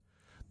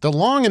The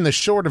long and the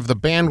short of the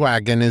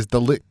bandwagon is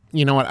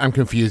you know what? I'm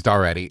confused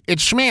already.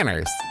 It's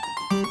Schmanners.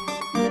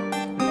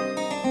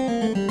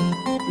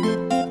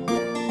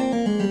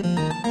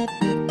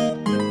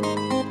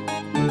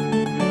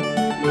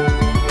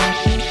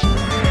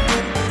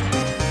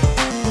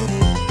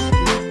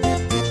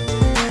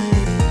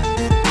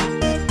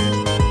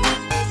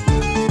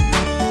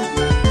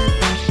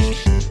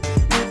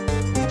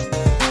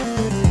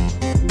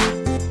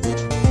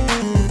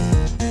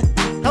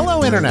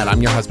 Internet.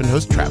 I'm your husband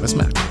host, Travis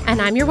Mack.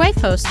 And I'm your wife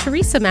host,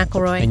 Teresa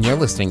McElroy. And you're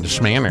listening to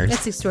Schmanners.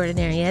 It's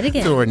extraordinary yet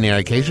again. Extraordinary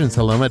occasions.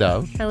 Hello, my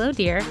dove. Hello,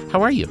 dear.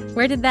 How are you?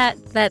 Where did that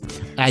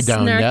I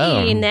don't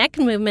snarky know. neck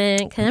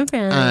movement come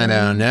from? I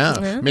don't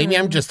know. Maybe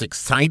I'm just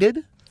excited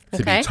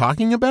to Okay. be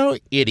talking about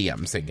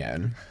idioms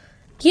again.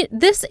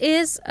 This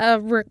is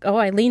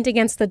I leaned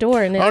against the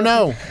door. And Oh,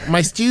 no.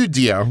 My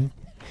studio.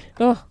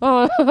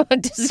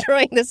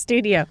 Destroying the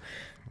studio.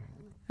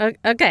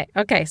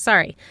 Okay,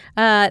 sorry.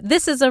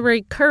 This is a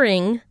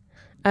recurring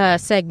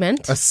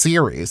segment. A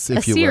series,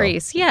 if you will. A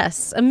series,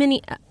 yes. A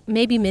mini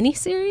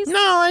series?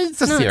 No,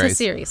 it's a series. It's a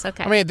series,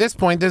 okay. I mean, at this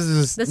point, this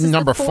is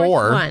number the fourth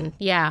 4. one.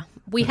 Yeah.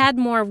 We had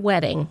more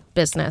wedding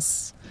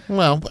business.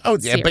 Well,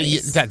 yeah, but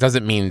Series. that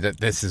doesn't mean that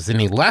this is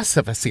any less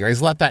of a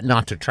series. Let that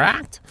not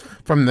detract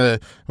from the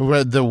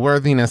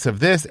worthiness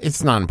of this.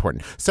 It's not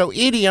important. So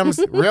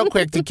idioms, real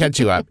quick to catch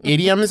you up.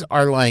 Idioms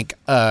are like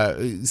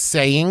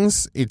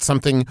sayings. It's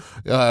something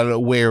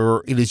where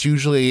it is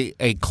usually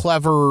a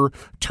clever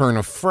turn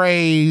of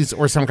phrase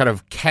or some kind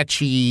of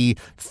catchy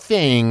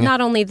thing.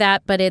 Not only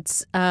that, but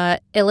it's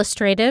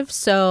illustrative.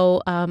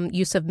 So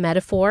use of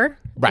metaphor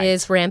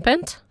is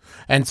rampant.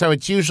 And so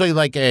it's usually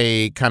like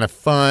a kind of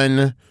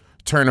fun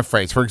turn of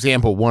phrase. For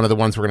example, one of the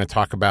ones we're going to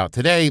talk about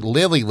today,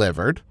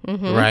 lily-livered,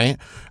 right,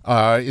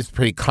 is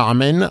pretty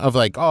common of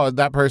like, oh,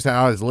 that person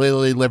is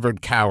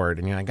lily-livered coward.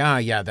 And you're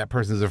like, yeah, that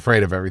person's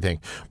afraid of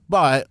everything.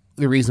 But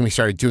the reason we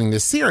started doing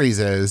this series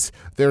is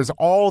there's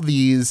all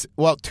these,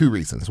 well, 2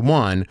 reasons.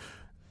 One,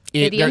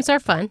 Idioms are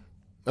fun.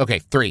 Okay,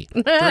 3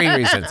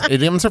 reasons.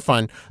 Idioms are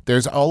fun.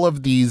 There's all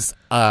of these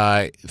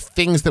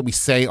things that we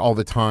say all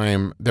the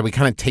time that we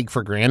kind of take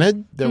for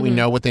granted, that we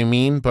know what they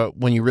mean. But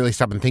when you really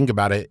stop and think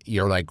about it,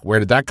 you're like, where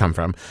did that come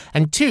from?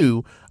 And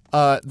 2,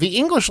 the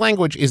English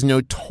language is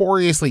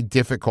notoriously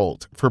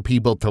difficult for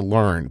people to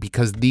learn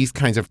because these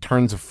kinds of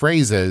turns of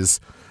phrases,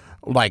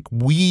 like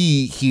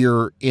we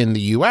here in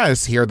the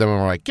U.S. hear them and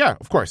we're like, yeah,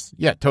 of course.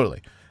 Yeah,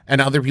 totally. And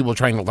other people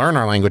trying to learn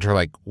our language are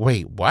like,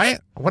 wait,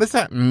 what? What does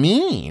that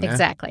mean?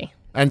 Exactly.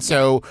 And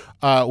so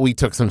we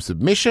took some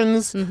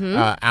submissions.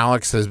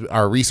 Alex,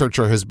 our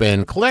researcher, has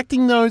been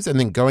collecting those and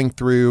then going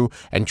through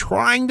and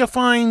trying to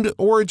find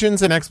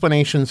origins and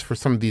explanations for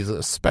some of these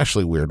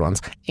especially weird ones.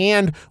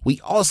 And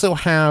we also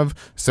have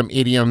some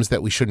idioms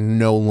that we should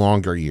no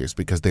longer use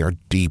because they are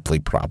deeply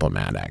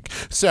problematic.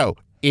 So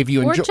if you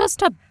enjoy... Or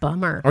just a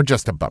bummer.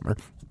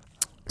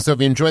 So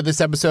if you enjoyed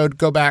this episode,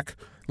 go back,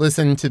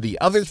 listen to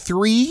the other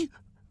 3.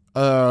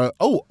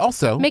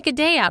 Also... Make a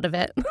day out of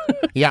it.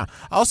 Yeah.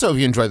 Also, if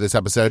you enjoyed this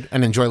episode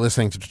and enjoy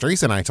listening to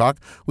Teresa and I talk,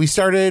 we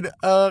started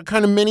a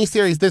kind of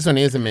mini-series. This one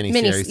is a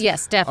mini-series.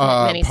 Yes,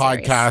 definitely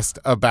mini-series. Podcast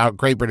about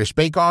Great British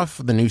Bake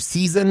Off, the new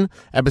season.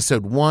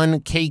 Episode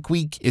 1, Cake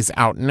Week, is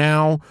out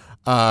now.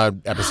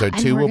 Episode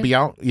 2 will be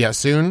out,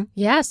 soon.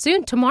 Yeah,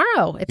 soon.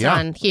 Tomorrow it's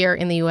on here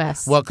in the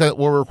U.S. Well,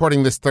 we're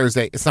recording this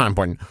Thursday. It's not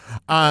important.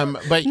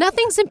 But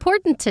nothing's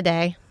important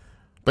today.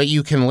 But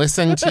you can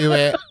listen to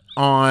it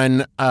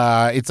on,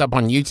 it's up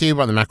on YouTube,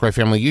 on the McElroy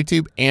Family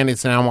YouTube, and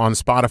it's now on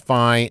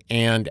Spotify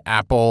and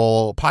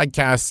Apple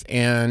Podcasts,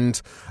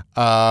 and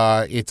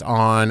it's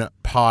on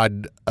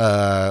Pocket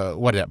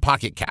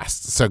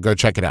Casts. So go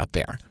check it out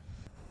there.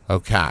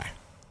 Okay.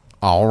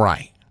 All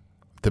right.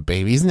 The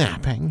baby's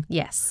napping.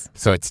 Yes.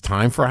 So it's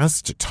time for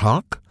us to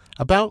talk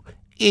about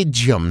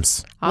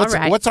idioms. All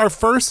right. What's our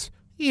first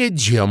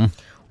idiom?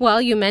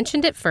 Well, you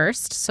mentioned it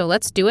first, so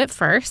let's do it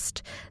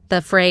first.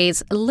 The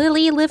phrase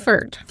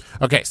lily-livered.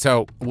 Okay,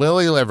 so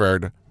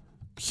lily-livered,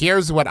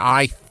 here's what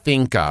I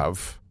think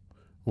of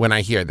when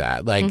I hear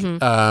that. Like,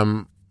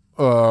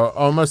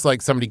 almost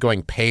like somebody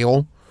going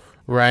pale,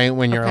 right?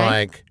 When you're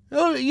like,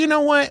 oh, you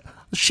know what?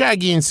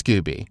 Shaggy and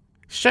Scooby.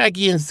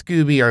 Shaggy and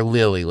Scooby are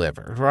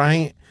lily-livered,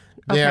 right?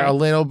 They're a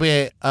little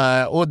bit,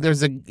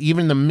 there's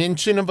even the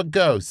mention of a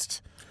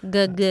ghost.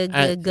 Ghost.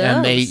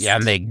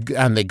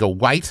 And they go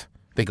white.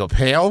 They go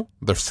pale.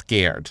 They're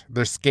scared.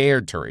 They're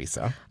scared,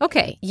 Teresa.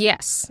 Okay.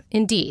 Yes,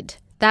 indeed.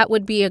 That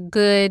would be a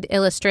good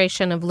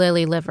illustration of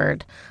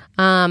lily-livered.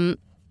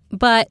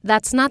 But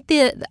that's not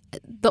the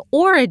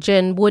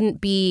origin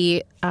wouldn't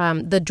be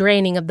the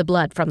draining of the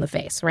blood from the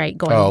face, right?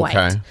 Going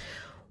white.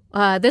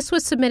 This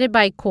was submitted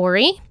by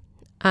Corey.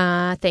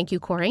 Thank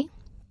you, Corey.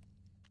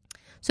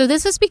 So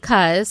this is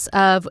because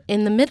of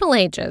in the Middle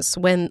Ages,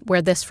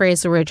 where this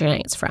phrase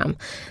originates from,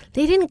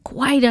 they didn't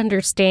quite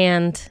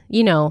understand,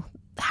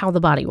 how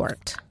the body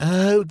worked.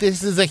 Oh,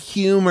 this is a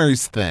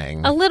humorous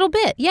thing. A little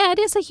bit. Yeah, it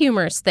is a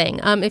humorous thing.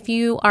 If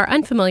you are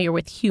unfamiliar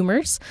with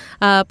humors,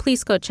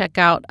 please go check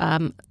out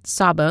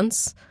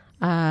Sawbones.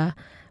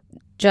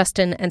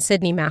 Justin and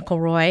Sydney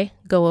McElroy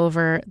go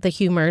over the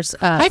humors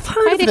I've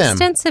heard quite of them.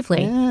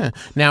 extensively. Yeah.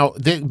 Now,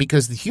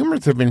 because the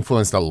humors have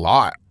influenced a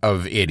lot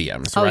of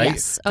idioms, Oh, right?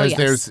 yes. Oh,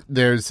 yes.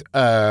 there's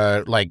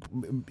like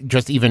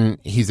just even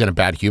he's in a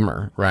bad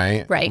humor,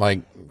 right? Right.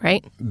 Like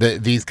Right.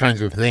 these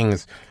kinds of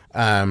things.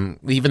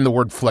 Even the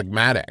word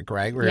phlegmatic,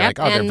 right? Where you're Yep,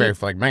 like, oh, they're and- very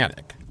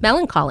phlegmatic.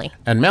 Melancholy.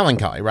 And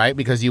melancholy, right?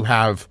 Because you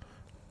have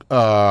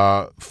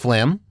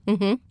phlegm,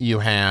 you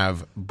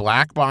have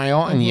black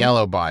bile and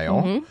yellow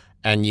bile,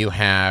 and you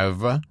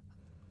have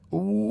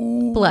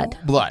Blood.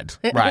 blood.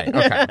 Right,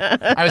 okay.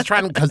 I was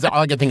trying, because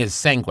all I could think is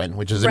sanguine,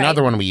 which is Right.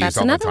 another one we use That's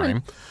all the another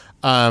one.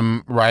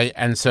 time. Right,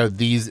 and so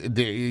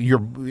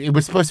it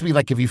was supposed to be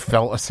like if you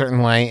felt a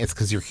certain way, it's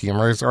because your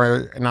humors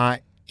are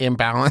not in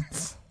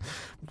balance.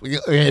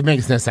 It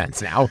makes no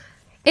sense now.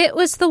 It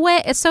was the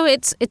way, so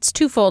it's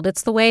twofold.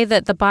 It's the way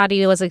that the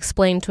body was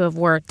explained to have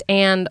worked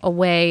and a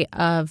way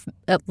of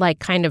like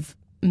kind of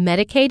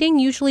medicating,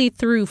 usually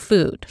through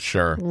food.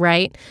 Sure.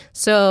 Right?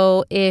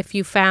 So if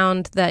you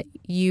found that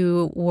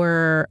you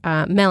were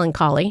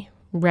melancholy,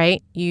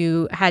 right,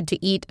 you had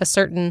to eat a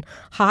certain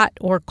hot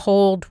or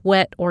cold,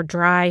 wet or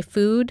dry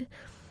food.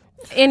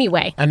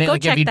 Anyway, And then, go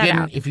like, check that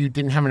out. if you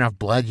didn't have enough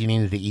blood, you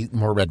needed to eat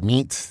more red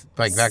meats,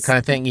 like that kind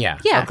of thing. Yeah.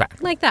 Yeah, Okay.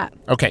 like that.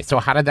 Okay. So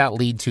how did that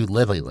lead to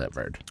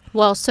lily-livered?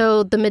 Well,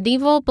 so the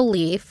medieval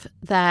belief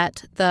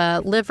that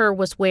the liver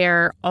was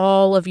where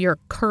all of your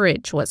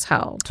courage was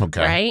held,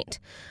 Okay. right?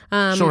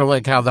 Sort of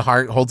like how the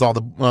heart holds all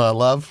the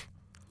love.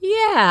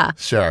 Yeah.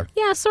 Sure.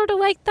 Yeah, sort of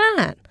like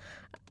that,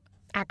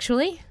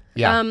 actually.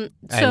 Yeah. So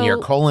And your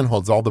colon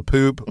holds all the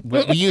poop.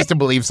 We used to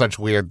believe such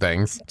weird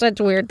things. such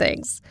weird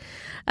things.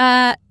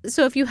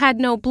 So if you had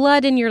no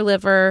blood in your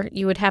liver,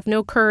 you would have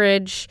no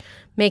courage,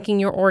 making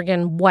your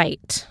organ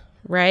white,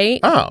 right?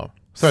 Oh,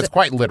 so it's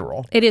quite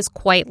literal. It is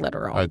quite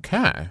literal.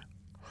 Okay.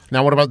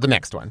 Now, what about the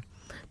next one?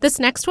 This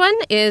next one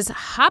is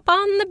hop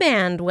on the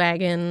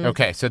bandwagon.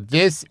 Okay, so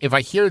this, if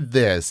I hear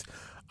this,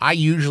 I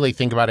usually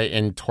think about it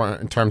in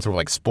terms of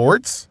like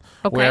sports,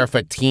 Okay. where if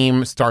a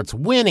team starts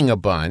winning a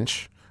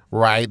bunch,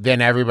 right,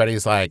 then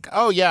everybody's like,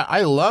 oh, yeah,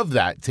 I love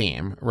that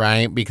team,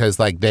 right? Because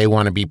like they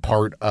want to be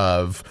part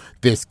of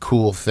this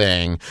cool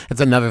thing.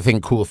 It's another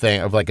cool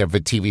thing of like if a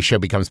TV show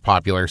becomes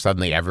popular,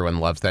 suddenly everyone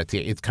loves that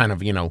team. It's kind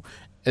of,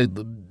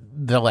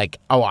 they're like,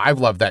 oh, I've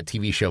loved that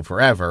TV show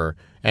forever.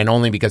 And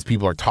only because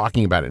people are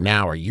talking about it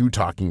now are you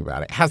talking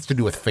about it. It has to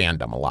do with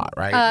fandom a lot,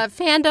 right?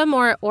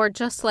 Fandom or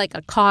just like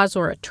a cause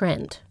or a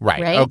trend.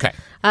 Right, okay.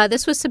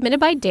 This was submitted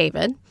by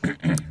David.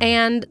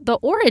 And the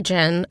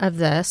origin of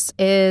this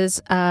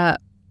is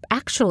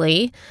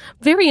actually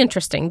very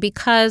interesting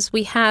because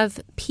we have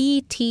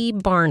P.T.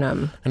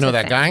 Barnum. I know to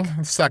that thank.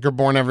 guy. Sucker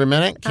born every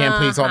minute. Can't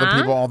please all the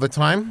people all the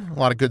time. A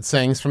lot of good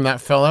sayings from that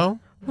fellow.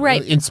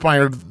 Right.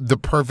 Inspired the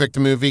perfect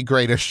movie,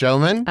 Greatest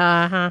Showman,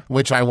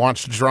 which I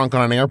watched drunk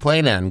on an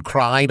airplane and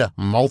cried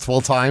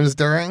multiple times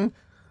during.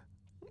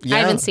 Yeah, I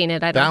haven't seen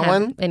it. I don't that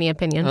have one? any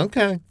opinion.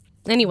 Okay.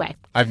 Anyway,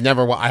 I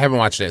haven't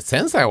watched it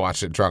since I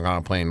watched it drunk on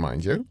a plane,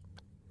 mind you.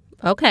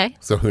 okay.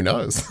 So who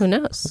knows? Who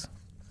knows?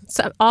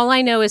 So all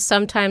I know is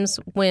sometimes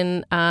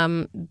when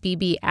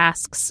BB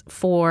asks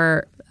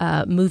for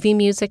movie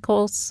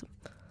musicals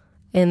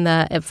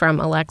from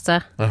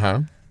Alexa,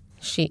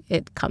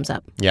 it comes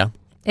up. Yeah.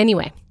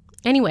 Anyway,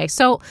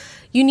 so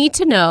you need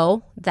to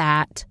know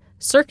that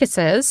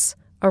circuses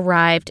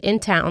arrived in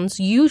towns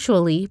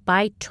usually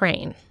by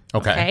train.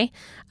 Okay.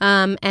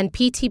 And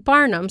P.T.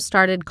 Barnum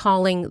started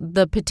calling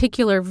the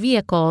particular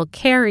vehicle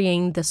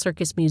carrying the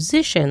circus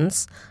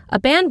musicians a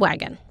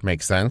bandwagon.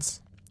 Makes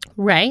sense.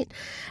 Right.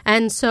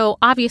 And so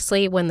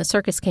obviously when the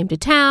circus came to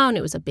town,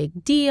 it was a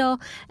big deal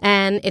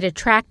and it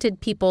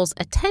attracted people's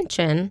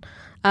attention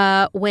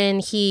when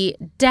he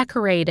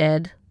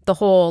decorated the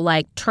whole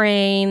like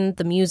train,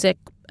 the music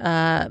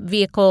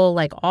vehicle,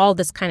 like all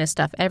this kind of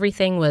stuff.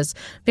 Everything was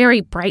very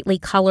brightly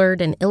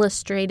colored and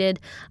illustrated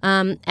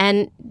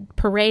and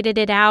paraded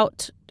it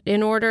out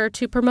in order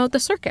to promote the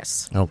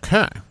circus.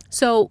 Okay.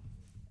 So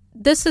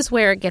this is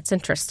where it gets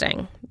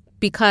interesting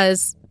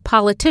because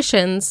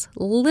politicians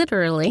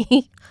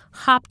literally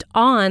hopped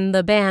on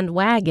the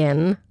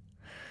bandwagon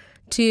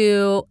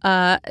to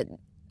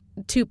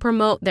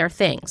promote their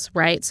things,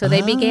 right? So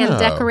they began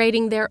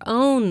decorating their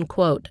own,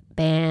 quote,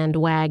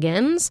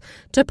 bandwagons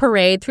to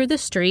parade through the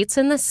streets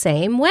in the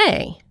same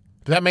way.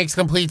 That makes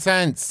complete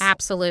sense.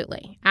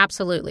 Absolutely.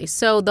 Absolutely.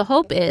 So the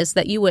hope is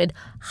that you would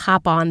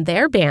hop on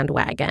their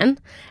bandwagon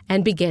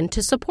and begin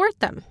to support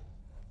them.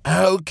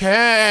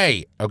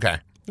 Okay.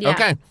 Yeah.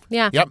 Okay.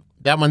 Yeah. Yep.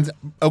 That one's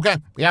okay.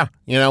 Yeah.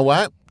 You know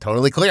what?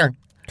 Totally clear.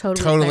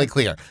 Totally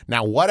clear.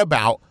 Now, what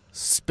about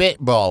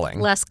spitballing?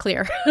 Less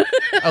clear.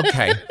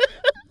 Okay.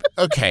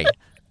 Okay.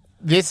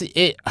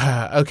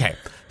 Okay.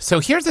 So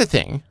here's the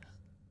thing.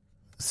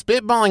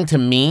 Spitballing to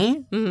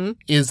me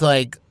is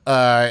like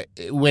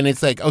when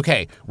it's like,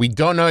 okay, we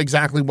don't know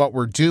exactly what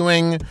we're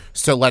doing,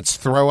 so let's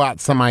throw out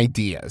some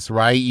ideas,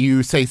 right?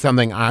 You say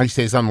something, I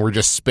say something, we're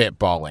just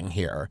spitballing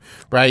here,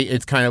 right?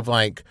 It's kind of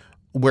like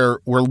we're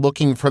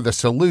looking for the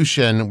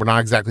solution. We're not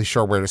exactly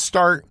sure where to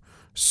start,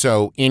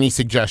 So any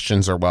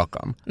suggestions are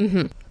welcome.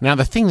 Mm-hmm. Now,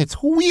 the thing that's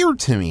weird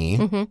to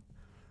me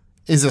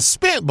is a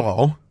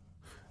spitball.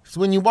 So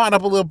when you wad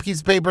up a little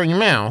piece of paper in your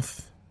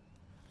mouth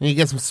and you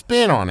get some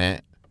spit on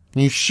it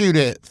and you shoot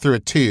it through a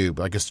tube,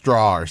 like a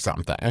straw or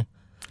something,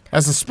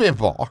 that's a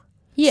spitball.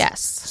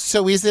 Yes.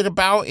 So is it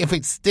about if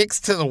it sticks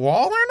to the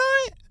wall or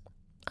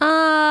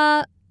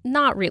not?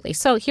 Not really.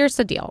 So here's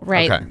the deal,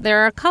 right? Okay.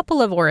 There are a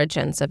couple of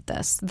origins of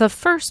this. The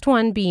first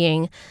one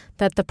being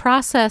that the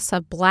process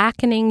of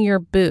blackening your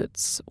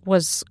boots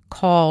was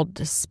called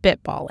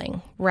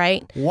spitballing,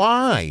 right?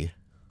 Why?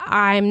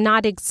 I'm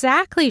not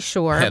exactly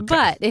sure, Okay.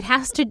 but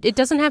it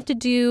doesn't have to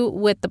do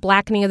with the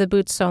blackening of the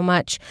boots so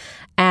much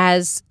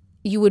as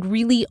you would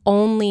really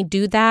only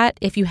do that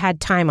if you had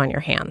time on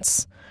your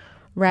hands,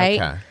 right?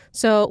 Okay.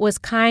 So it was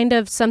kind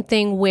of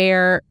something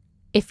where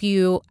if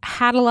you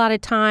had a lot of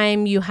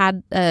time, you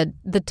had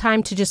the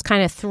time to just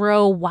kind of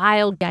throw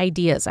wild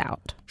ideas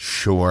out.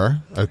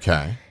 Sure.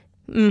 Okay.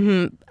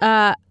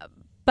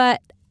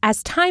 But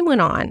as time went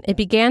on, it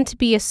began to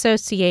be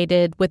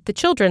associated with the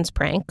children's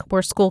prank,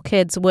 where school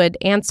kids would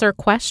answer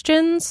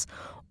questions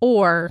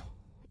or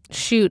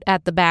shoot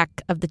at the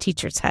back of the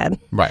teacher's head.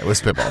 Right,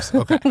 with spitballs.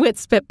 Okay. With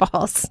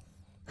spitballs.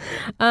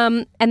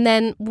 And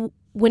then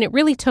when it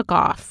really took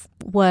off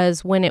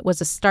was when it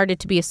was started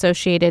to be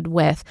associated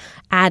with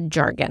ad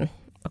jargon.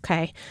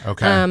 Okay.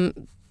 Okay.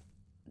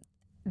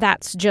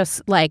 That's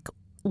just like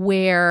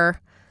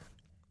where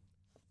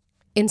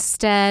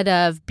instead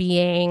of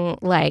being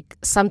like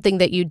something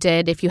that you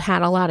did if you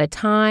had a lot of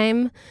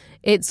time,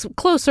 it's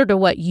closer to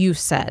what you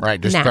said. Right,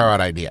 just now. throw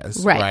out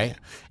ideas. Right?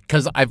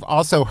 Because I've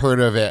also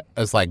heard of it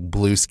as like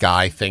blue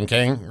sky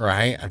thinking,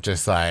 right? I'm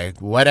just like,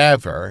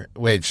 whatever,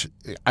 which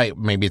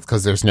maybe it's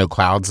because there's no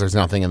clouds, there's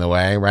nothing in the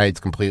way, right?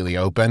 It's completely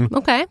open.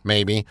 Okay.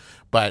 Maybe.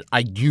 But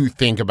I do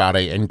think about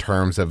it in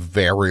terms of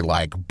very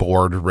like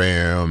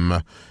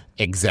boardroom,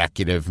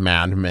 executive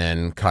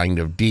madman kind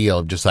of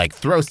deal. Just like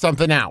throw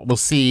something out. We'll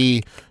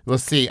see.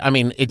 I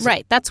mean, it's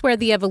Right. That's where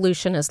the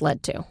evolution has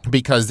led to.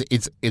 because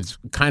it's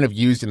kind of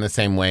used in the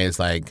same way as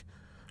like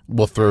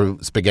we'll throw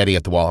spaghetti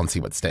at the wall and see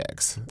what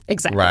sticks.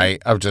 Exactly.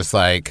 Right? Of just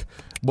like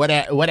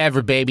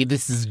whatever, baby.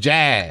 This is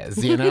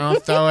jazz. You know,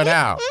 throw it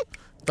out.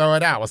 Throw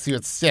it out. We'll see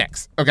what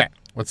sticks. Okay.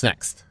 What's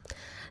next?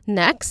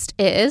 Next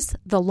is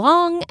the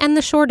long and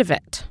the short of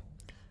it.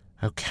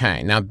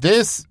 Okay. Now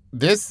this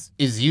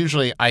is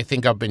usually I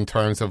think up in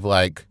terms of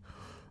like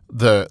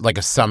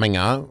a summing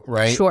up,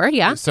 right? Sure,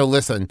 yeah. So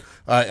listen,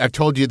 I've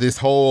told you this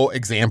whole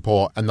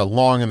example, and the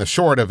long and the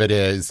short of it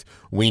is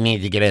we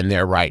need to get in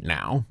there right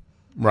now,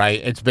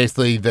 right? It's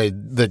basically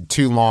the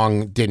too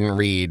long didn't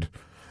read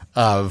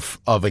of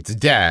its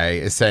day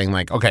is saying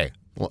like, okay,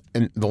 well,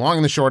 and the long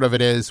and the short of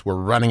it is we're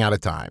running out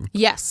of time.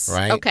 Yes.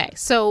 Right? Okay.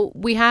 So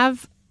we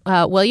have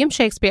William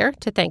Shakespeare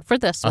to thank for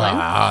this one.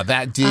 Ah,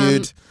 that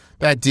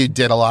dude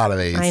did a lot of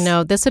these. I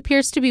know. This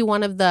appears to be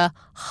one of the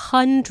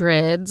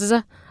hundreds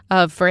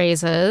of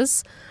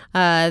phrases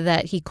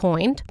that he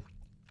coined.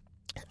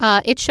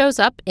 It shows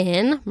up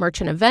in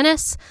Merchant of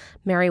Venice,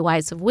 Merry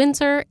Wives of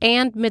Windsor,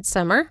 and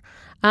Midsummer.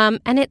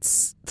 And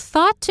it's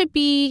thought to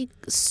be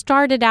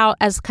started out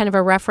as kind of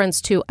a reference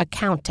to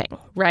accounting,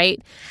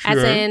 right? Sure.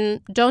 As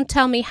in, don't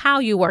tell me how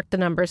you work the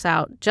numbers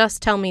out.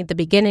 Just tell me the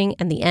beginning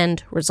and the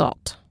end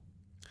result.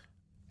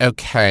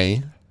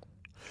 Okay.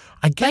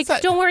 I guess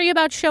Like, don't worry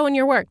about showing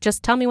your work.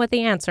 Just tell me what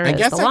the answer is,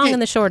 the I long can-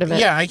 and the short of it.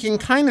 Yeah, I can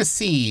kind of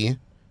see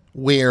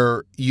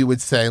where you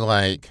would say,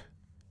 like,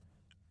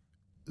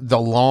 the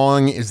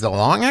long is the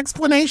long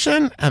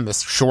explanation and the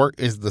short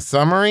is the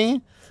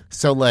summary.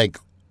 So, like,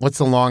 what's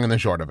the long and the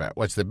short of it?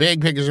 What's the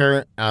big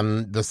picture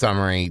and the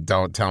summary?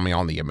 Don't tell me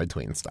all the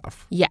in-between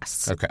stuff.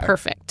 Yes. Okay.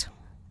 Perfect.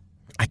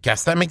 I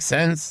guess that makes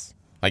sense.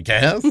 I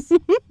guess.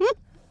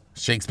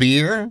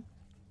 Shakespeare.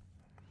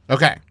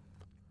 Okay.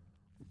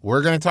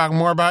 We're going to talk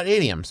more about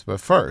idioms, but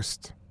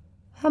first,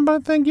 how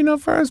about thank you note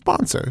for our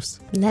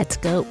sponsors? Let's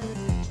go.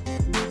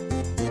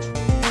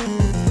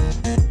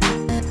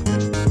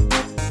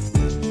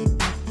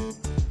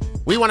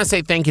 We want to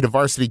say thank you to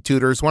Varsity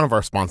Tutors, one of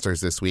our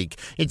sponsors this week.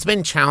 It's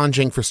been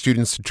challenging for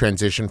students to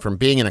transition from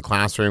being in a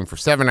classroom for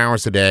 7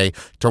 hours a day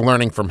to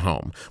learning from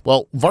home.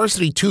 Well,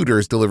 Varsity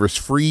Tutors delivers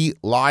free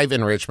live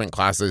enrichment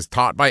classes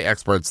taught by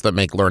experts that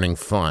make learning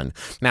fun.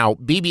 Now,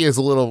 BB is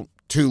a little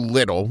too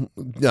little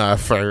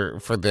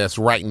for this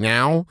right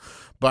now,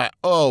 but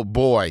oh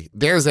boy,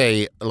 there's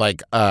a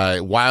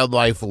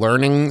wildlife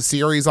learning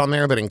series on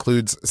there that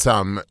includes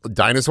some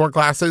dinosaur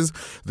classes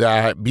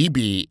that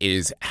BB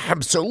is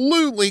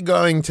absolutely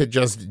going to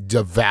just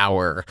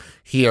devour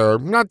here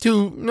not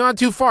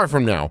too far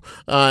from now.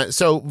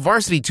 So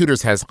Varsity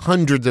Tutors has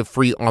hundreds of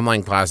free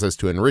online classes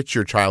to enrich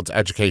your child's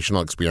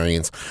educational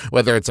experience.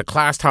 Whether it's a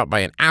class taught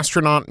by an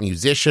astronaut,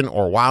 musician,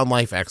 or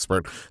wildlife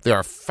expert, there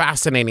are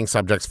fascinating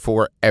subjects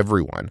for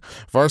everyone.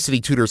 Varsity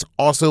Tutors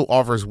also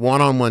offers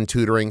one-on-one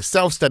tutoring tutoring,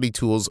 self-study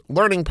tools,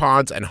 learning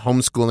pods, and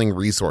homeschooling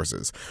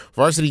resources.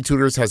 Varsity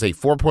Tutors has a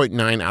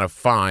 4.9 out of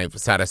 5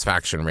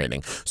 satisfaction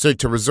rating. So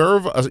to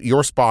reserve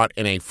your spot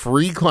in a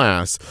free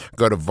class,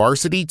 go to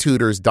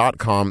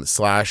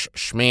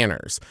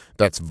varsitytutors.com/schmanners.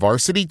 That's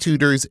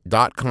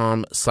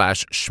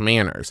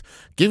varsitytutors.com/schmanners.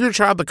 Give your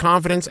child the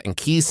confidence and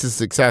keys to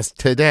success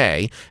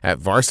today at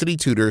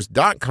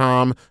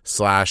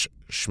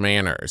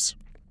varsitytutors.com/schmanners.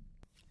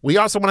 We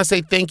also want to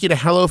say thank you to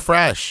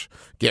HelloFresh.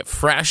 Get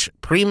fresh,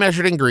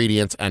 pre-measured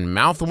ingredients and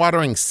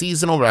mouth-watering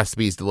seasonal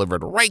recipes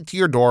delivered right to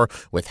your door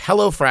with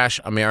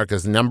HelloFresh,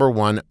 America's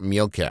 #1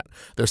 meal kit.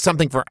 There's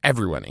something for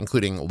everyone,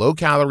 including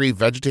low-calorie,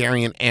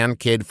 vegetarian, and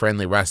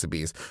kid-friendly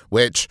recipes,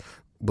 which,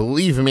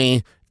 believe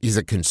me, is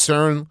a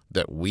concern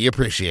that we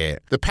appreciate.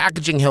 The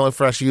packaging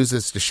HelloFresh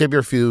uses to ship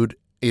your food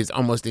is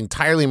almost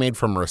entirely made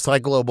from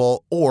recyclable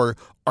or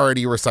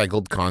already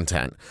recycled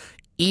content.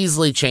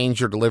 Easily change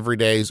your delivery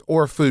days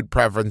or food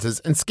preferences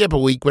and skip a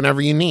week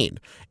whenever you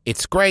need.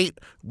 It's great.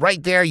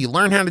 Right there, you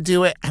learn how to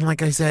do it. And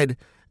like I said,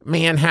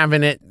 man,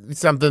 having it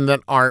something that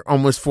our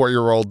almost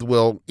 4-year-old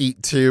will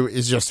eat too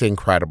is just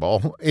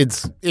incredible.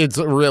 It's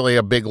really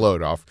a big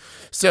load off.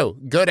 So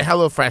go to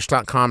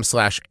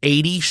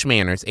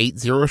HelloFresh.com/80schmanners,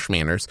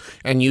 80schmanners,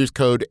 and use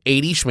code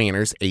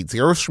 80schmanners,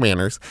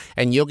 80schmanners,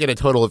 and you'll get a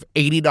total of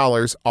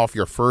 $80 off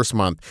your first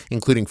month,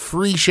 including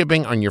free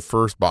shipping on your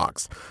first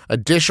box.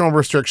 Additional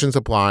restrictions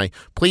apply.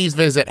 Please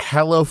visit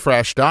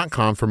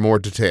HelloFresh.com for more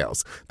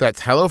details.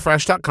 That's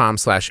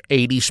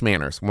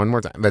HelloFresh.com/80schmanners. One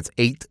more time. That's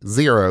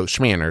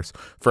 80schmanners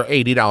for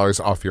 $80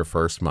 off your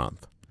first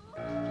month.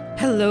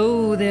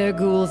 Hello there,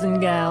 ghouls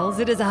and gals.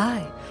 It is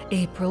I,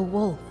 April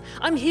Wolf.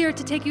 I'm here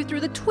to take you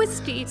through the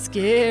twisty,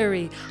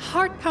 scary,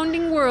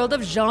 heart-pounding world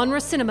of genre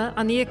cinema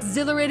on the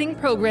exhilarating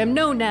program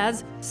known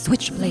as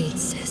Switchblade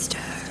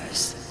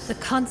Sisters. The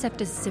concept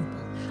is simple.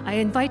 I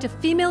invite a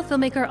female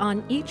filmmaker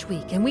on each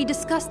week, and we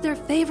discuss their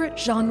favorite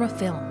genre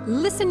film.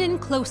 Listen in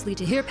closely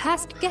to hear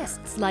past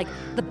guests like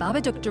the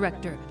Babadook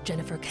director,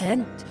 Jennifer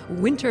Kent,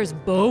 Winter's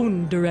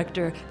Bone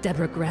director,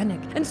 Deborah Granick,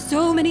 and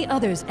so many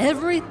others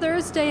every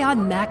Thursday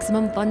on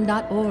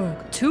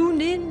MaximumFun.org.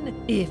 Tune in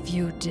if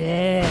you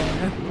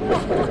dare.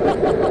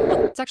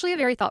 It's actually a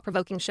very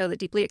thought-provoking show that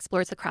deeply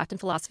explores the craft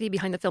and philosophy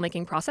behind the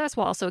filmmaking process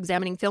while also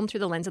examining film through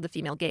the lens of the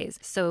female gaze.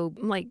 So,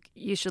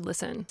 you should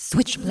listen.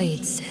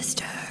 Switchblade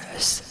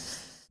Sisters.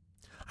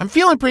 I'm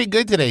feeling pretty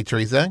good today,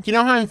 Teresa. Do you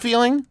know how I'm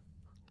feeling?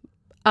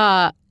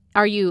 Are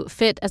you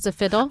fit as a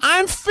fiddle?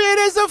 I'm fit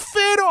as a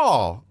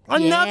fiddle.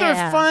 Another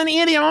fun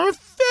idiom. I'm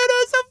fit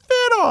as a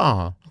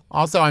fiddle.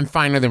 Also, I'm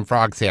finer than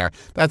Frog's hair.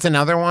 That's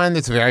another one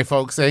that's very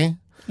folksy.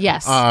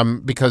 Yes.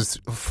 Because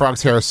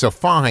Frog's hair is so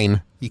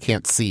fine, you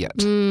can't see it.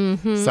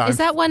 Mm-hmm. So is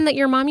that one that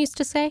your mom used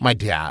to say? My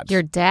dad.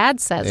 Your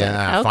dad says it.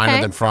 Yeah, okay.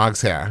 Finer than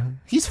Frog's hair.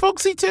 He's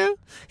folksy too.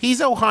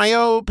 He's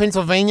Ohio,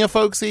 Pennsylvania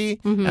folksy,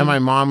 and my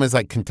mom is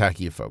like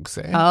Kentucky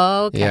folksy.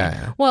 Oh, okay.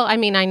 Yeah. Well, I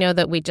mean, I know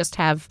that we just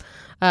have.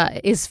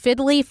 Is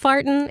fiddly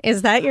fartin'?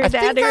 Is that your dad I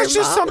think or your that's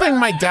just mom? something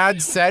my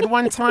dad said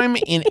one time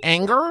in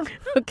anger.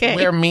 Okay.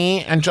 Where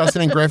me and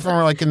Justin and Griffin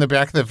were like in the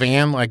back of the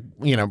van, like,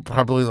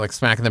 probably like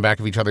smacking the back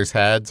of each other's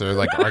heads or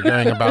like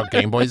arguing about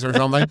Game Boys or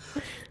something.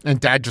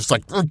 And Dad just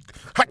like, quit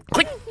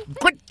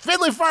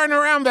fiddly farting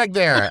around back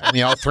there. And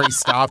all three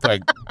stopped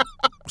like,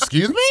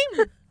 excuse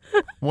me?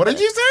 What did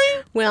you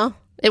say? Well,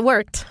 it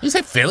worked. You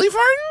say fiddly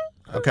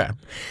farting? Okay.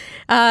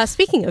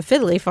 Speaking of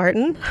fiddly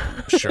fartin'.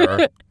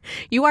 Sure.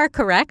 You are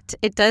correct.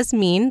 It does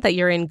mean that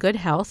you're in good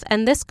health.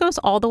 And this goes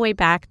all the way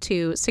back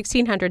to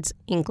 1600s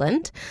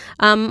England,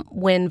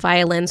 when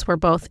violins were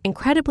both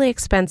incredibly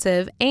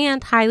expensive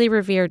and highly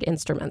revered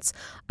instruments.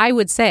 I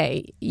would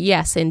say,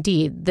 yes,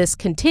 indeed, this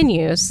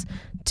continues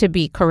to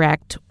be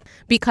correct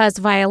because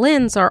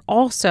violins are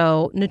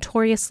also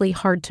notoriously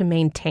hard to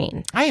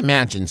maintain. I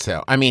imagine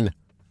so. I mean,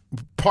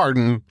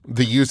 pardon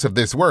the use of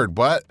this word,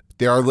 but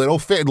they are a little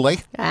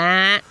fiddly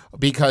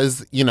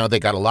because, they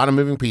got a lot of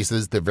moving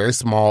pieces. They're very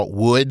small.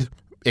 Wood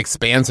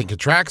expands and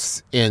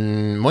contracts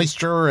in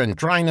moisture and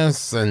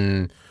dryness,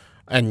 and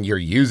you're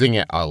using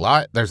it a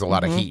lot. There's a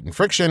lot of heat and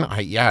friction.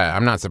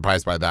 I'm not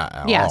surprised by that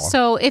at all. Yeah,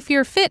 so if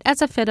you're fit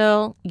as a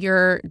fiddle,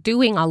 you're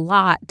doing a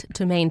lot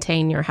to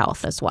maintain your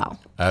health as well.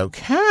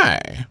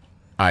 Okay,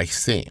 I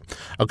see.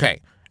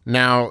 Okay,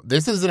 now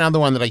this is another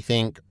one that I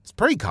think is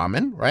pretty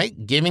common,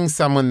 right? Giving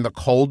someone the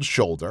cold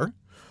shoulder.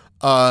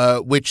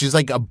 Which is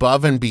like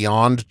above and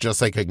beyond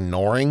just like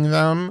ignoring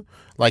them.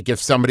 Like if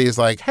somebody is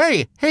like,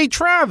 hey,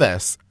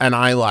 Travis, and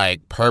I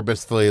like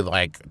purposefully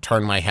like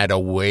turn my head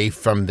away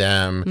from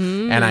them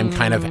and I'm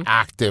kind of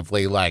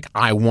actively like,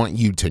 I want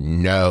you to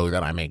know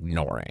that I'm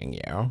ignoring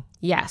you.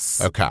 Yes.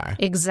 Okay.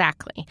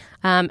 Exactly.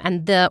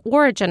 And the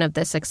origin of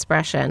this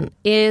expression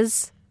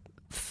is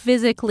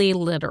physically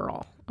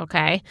literal.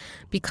 Okay,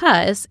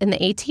 because in the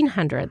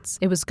 1800s,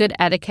 it was good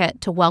etiquette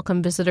to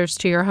welcome visitors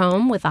to your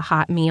home with a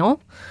hot meal.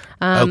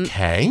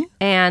 Okay.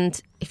 And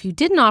if you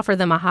didn't offer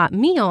them a hot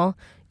meal,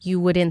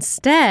 you would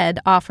instead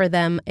offer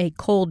them a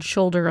cold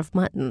shoulder of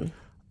mutton.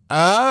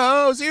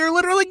 Oh, so you're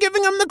literally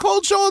giving them the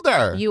cold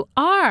shoulder. You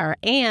are,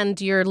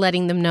 and you're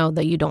letting them know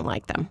that you don't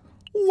like them.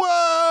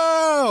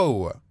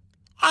 Whoa!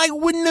 I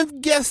wouldn't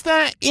have guessed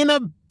that in a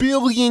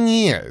billion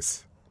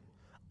years.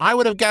 I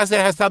would have guessed it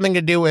has something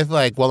to do with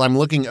I'm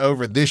looking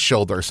over this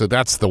shoulder, so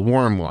that's the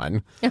warm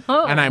one.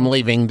 Oh. And I'm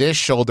leaving this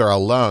shoulder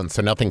alone,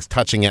 so nothing's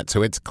touching it,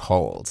 so it's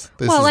cold.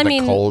 This is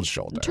the cold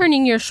shoulder.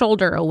 Turning your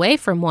shoulder away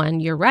from one,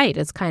 you're right,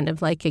 is kind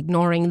of like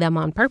ignoring them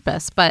on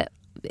purpose. But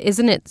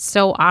isn't it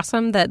so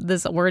awesome that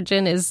this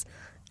origin is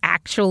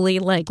actually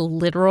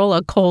literal,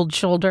 a cold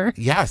shoulder?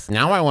 Yes.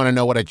 Now I want to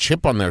know what a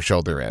chip on their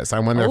shoulder is. I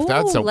wonder if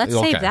that's let's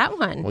save that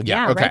one. Well,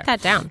 yeah, okay. Write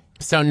that down.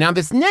 So now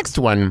this next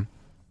one,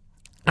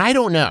 I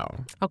don't know.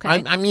 Okay.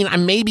 I mean, I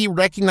maybe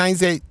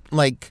recognize it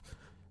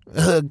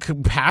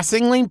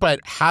passingly, but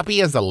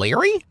happy as a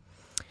Larry?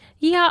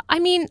 Yeah, I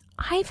mean,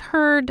 I've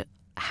heard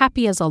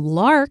happy as a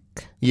lark.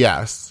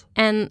 Yes.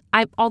 And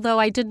although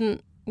I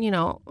didn't,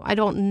 I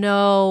don't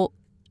know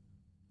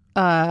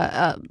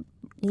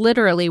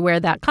literally where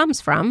that comes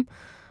from,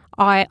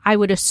 I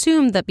would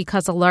assume that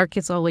because a lark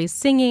is always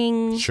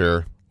singing.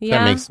 Sure.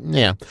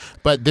 Yeah.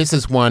 But this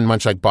is one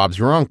much like Bob's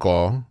Your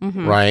Uncle,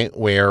 right?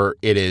 Where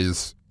it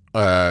is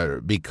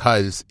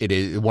because it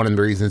is one of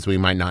the reasons we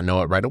might not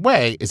know it right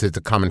away is it's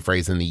a common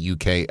phrase in the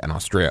UK and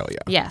Australia.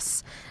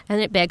 Yes.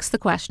 And it begs the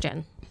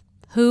question,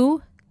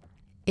 who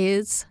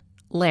is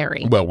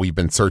Larry? Well, we've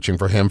been searching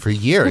for him for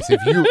years.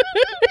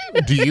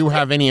 Do you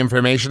have any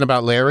information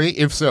about Larry?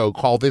 If so,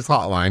 call this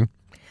hotline.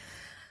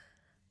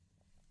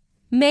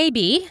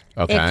 Maybe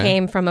it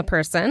came from a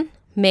person.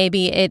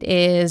 Maybe it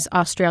is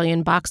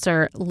Australian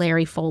boxer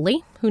Larry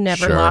Foley, who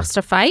never lost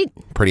a fight.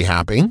 Pretty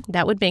happy.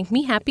 That would make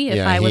me happy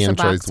if I was a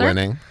boxer. He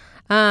enjoys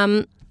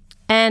winning.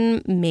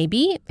 And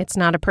maybe it's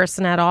not a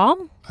person at all.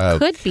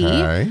 Could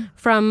be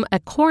from a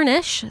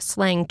Cornish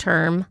slang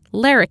term,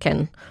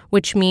 larrikin,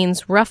 which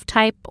means rough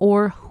type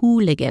or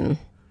hooligan.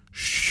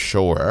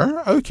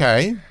 Sure.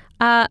 Okay.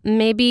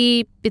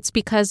 Maybe it's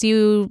because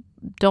you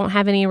don't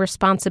have any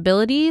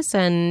responsibilities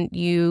and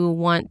you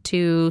want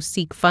to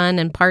seek fun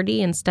and party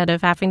instead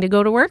of having to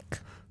go to work?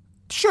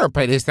 Sure,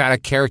 but is that a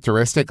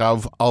characteristic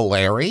of a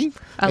Larry?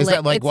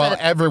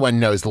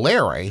 Everyone knows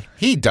Larry.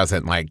 He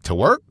doesn't like to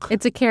work.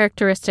 It's a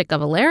characteristic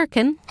of a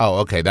larrikin. Oh,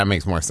 okay. That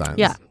makes more sense.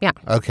 Yeah.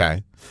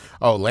 Okay.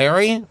 Oh,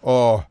 Larry?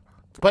 Oh,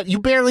 but you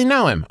barely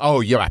know him.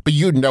 Oh, yeah, but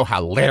you know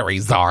how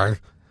Larrys are.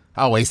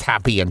 Always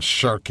happy and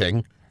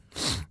shirking.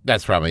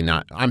 That's probably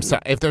not. I'm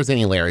sorry. If there's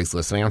any Larrys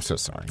listening, I'm so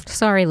sorry.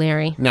 Sorry,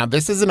 Larry. Now,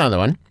 this is another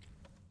one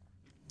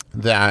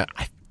that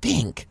I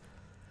think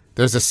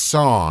there's a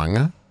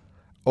song.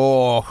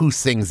 Oh, who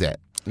sings it?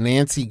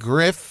 Nancy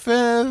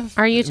Griffith?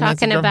 Are you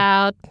talking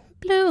about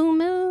Blue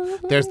Moon?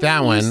 There's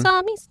that one. You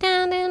saw me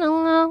standing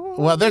alone.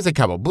 Well, there's a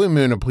couple. Blue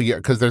Moon of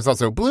because there's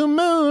also Blue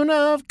Moon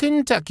of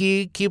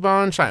Kentucky, keep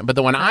on shining. But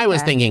the one I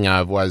was thinking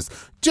of was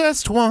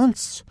Just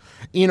Once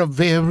in a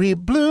Very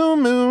Blue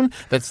Moon.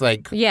 That's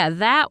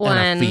that one.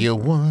 And I feel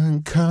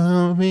one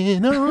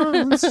coming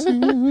on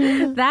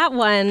soon. That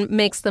one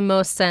makes the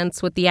most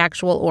sense with the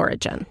actual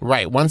origin.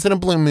 Right. Once in a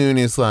Blue Moon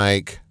is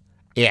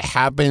it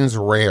happens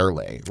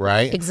rarely,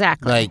 right?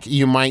 Exactly.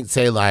 You might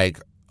say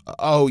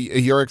oh,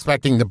 you're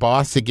expecting the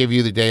boss to give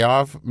you the day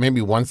off maybe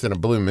once in a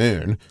blue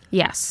moon.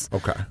 Yes.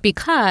 Okay.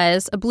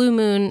 Because a blue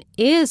moon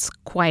is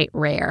quite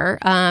rare.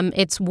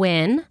 It's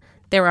when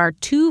there are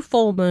 2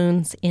 full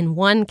moons in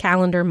one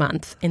calendar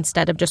month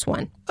instead of just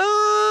one.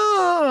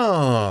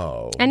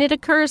 Oh. And it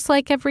occurs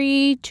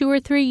every 2 or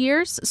 3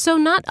 years, so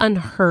not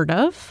unheard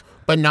of.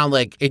 But not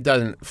it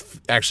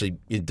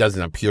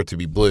doesn't appear to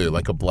be blue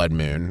like a blood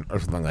moon or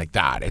something like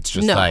that. It's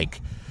just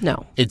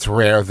no. It's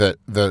rare that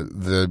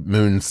the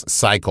moon's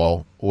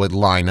cycle would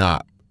line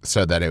up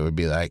so that it would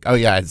be oh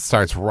yeah, it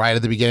starts right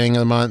at the beginning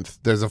of the month.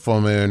 There's a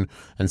full moon,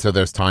 and so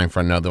there's time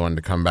for another one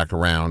to come back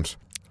around.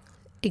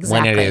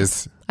 Exactly. When it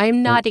is.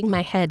 I'm nodding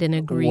my head in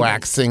agreement.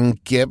 Waxing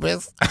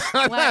gibbous?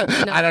 No.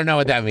 I don't know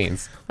what that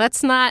means.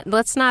 Let's not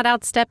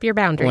outstep your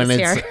boundaries when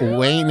here. It's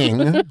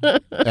waning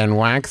and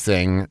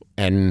waxing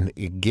and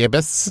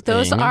gibbous.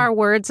 Those are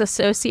words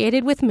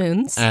associated with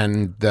moons.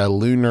 And the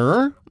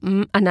lunar...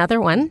 another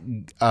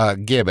one.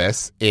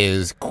 Gibbous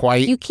is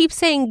quite... You keep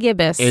saying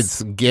gibbous.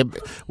 It's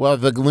Well,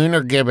 the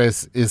lunar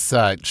gibbous is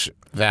such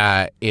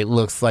that it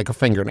looks like a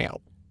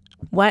fingernail.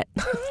 What?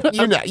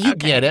 You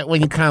get it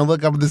when you kind of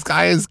look up at the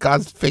sky as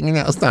God's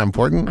fingernail. It's not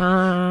important. All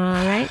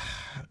right.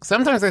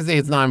 Sometimes I say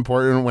it's not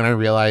important when I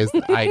realize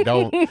I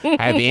don't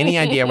have any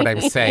idea what I'm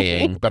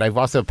saying, but I've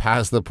also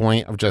passed the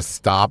point of just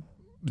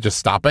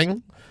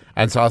stopping.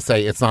 And so I'll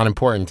say it's not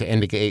important to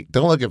indicate,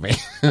 don't look at me.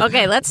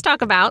 Okay, let's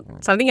talk about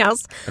something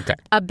else. Okay.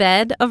 A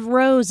Bed of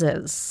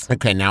Roses.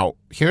 Okay, now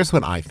here's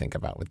what I think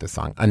about with this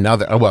song.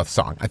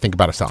 Song. I think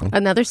about a song.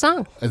 Another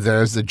song.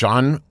 There's a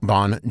John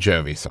Bon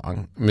Jovi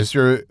song.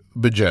 Mr.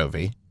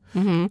 Bajovi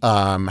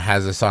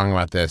has a song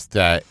about this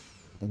that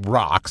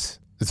rocks.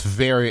 It's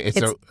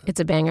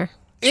a banger.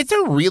 It's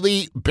a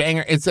really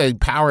banger. It's a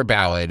power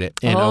ballad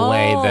in a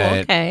way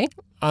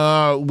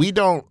that we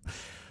don't...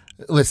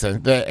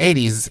 Listen, the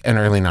 80s and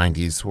early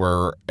 90s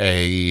were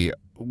a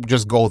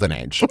just golden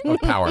age of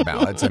power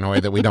ballads in a way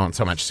that we don't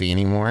so much see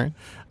anymore.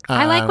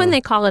 I like when they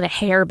call it a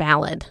hair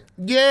ballad.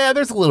 Yeah,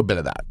 there's a little bit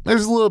of that.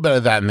 There's a little bit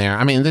of that in there.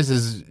 I mean, this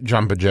is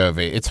John Bon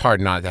Jovi. It's hard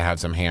not to have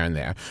some hair in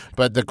there.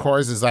 But the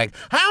chorus is like,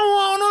 I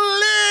want to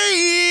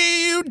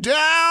lay you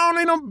down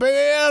in a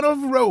bed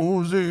of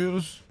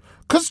roses,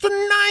 'cause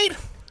tonight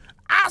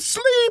I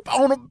sleep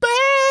on a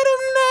bed of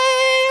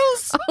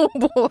nails. Oh,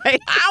 boy.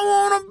 I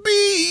want to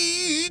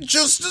be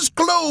just as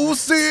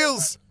close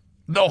as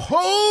the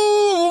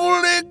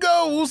Holy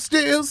Ghost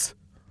is,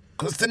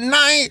 'cause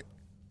tonight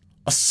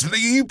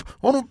asleep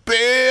on a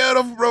bed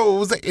of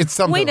roses. It's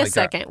something Wait a like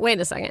second. that. Wait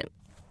a second.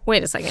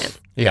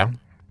 Yeah.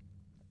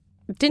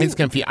 It's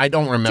confusing. I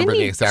don't remember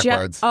the exact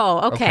words.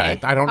 Oh, okay.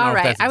 I don't know All if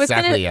right. that's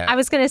exactly it. I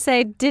was going to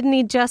say, didn't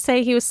he just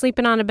say he was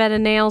sleeping on a bed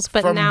of nails,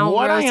 but From now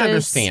what roses... I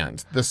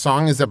understand, the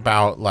song is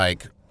about,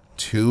 like,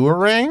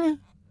 touring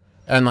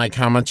and, like,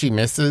 how much he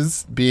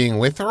misses being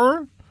with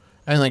her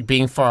and, like,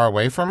 being far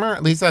away from her.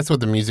 At least that's what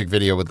the music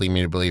video would lead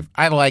me to believe.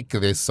 I like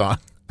this song.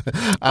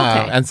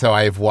 And so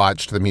I've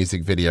watched the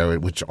music video,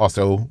 which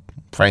also,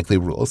 frankly,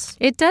 rules.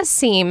 It does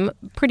seem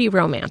pretty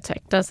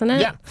romantic, doesn't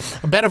it? Yeah.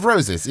 A bed of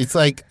roses. It's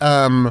like,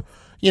 this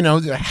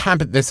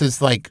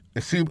is like,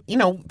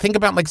 think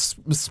about like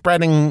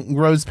spreading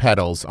rose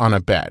petals on a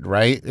bed,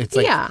 right? It's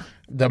like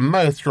the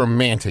most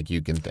romantic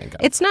you can think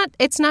of. It's not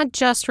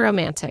just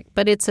romantic,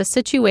 but it's a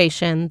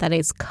situation that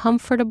is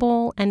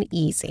comfortable and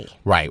easy.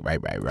 Right.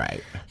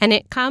 And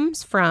it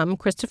comes from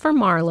Christopher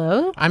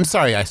Marlowe. I'm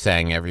sorry I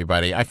sang,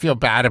 everybody. I feel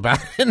bad about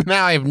it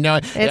now. I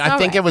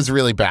think it was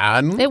really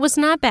bad. It was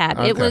not bad.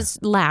 Okay. It was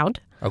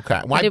loud.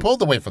 Okay. Well, I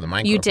pulled away from the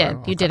microphone. You did.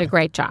 You did a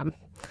great job.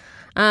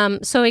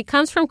 So it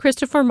comes from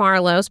Christopher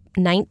Marlowe's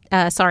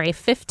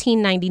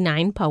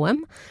 1599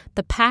 poem,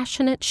 The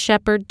Passionate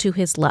Shepherd to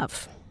His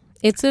Love.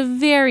 It's a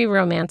very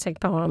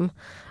romantic poem.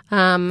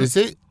 Is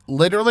it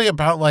literally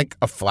about like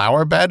a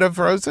flower bed of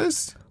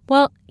roses?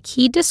 Well,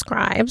 he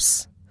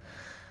describes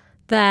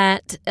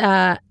that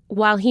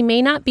while he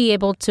may not be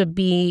able to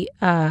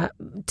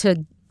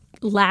to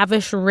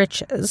lavish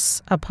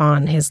riches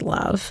upon his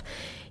love,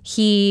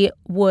 he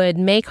would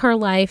make her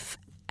life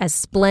as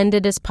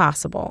splendid as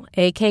possible,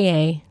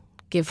 a.k.a.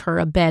 give her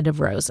a bed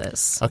of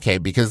roses. Okay,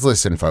 because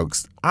listen,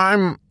 folks,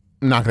 I'm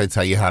not going to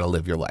tell you how to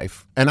live your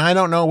life, and I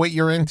don't know what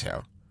you're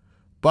into.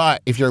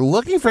 But if you're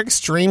looking for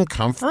extreme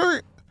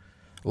comfort,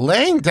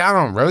 laying down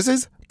on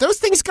roses, those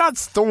things got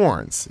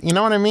thorns. You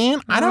know what I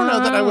mean? I don't know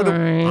that I would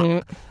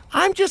have...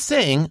 I'm just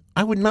saying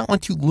I would not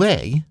want to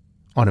lay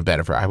on a bed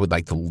of roses. I would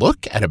like to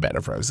look at a bed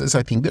of roses.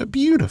 I think they're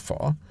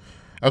beautiful.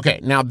 Okay,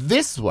 now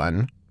this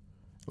one,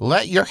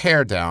 let your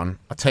hair down.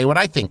 I'll tell you what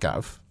I think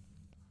of.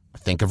 I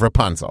think of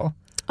Rapunzel.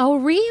 Oh,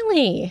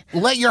 really?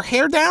 Let your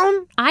hair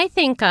down? I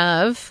think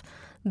of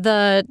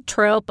the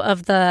trope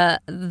of the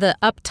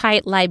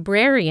uptight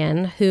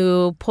librarian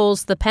who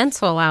pulls the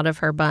pencil out of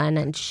her bun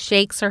and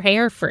shakes her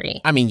hair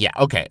free. I mean, yeah,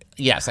 okay.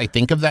 Yes, I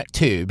think of that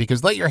too,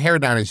 because let your hair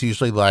down is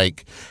usually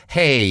like,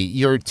 hey,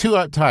 you're too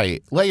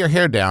uptight. Let your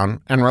hair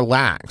down and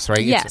relax,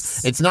 right?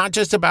 Yes. It's not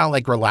just about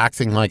like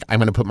relaxing, like I'm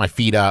going to put my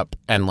feet up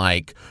and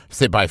like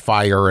sit by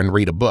fire and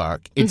read a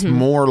book. It's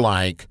more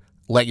like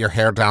let your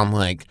hair down,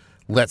 like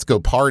let's go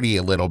party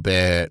a little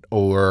bit,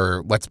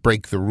 or let's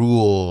break the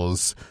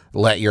rules,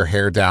 let your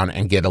hair down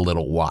and get a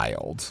little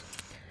wild.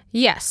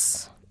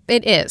 Yes,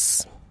 it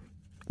is.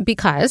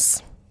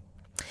 Because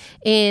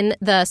in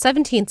the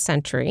 17th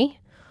century,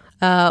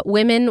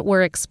 women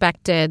were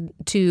expected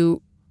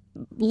to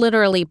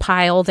literally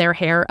pile their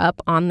hair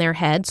up on their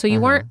head. So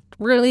you weren't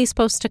really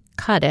supposed to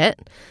cut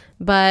it,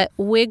 but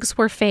wigs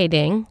were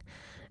fading.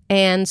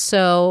 And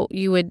so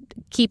you would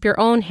keep your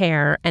own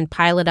hair and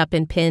pile it up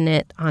and pin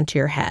it onto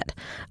your head.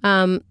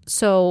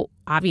 So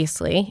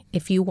obviously,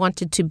 if you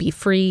wanted to be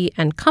free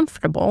and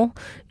comfortable,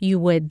 you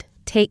would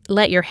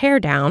let your hair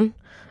down.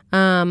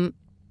 And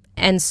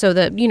so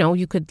that,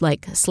 you could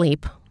like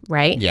sleep,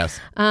 right? Yes.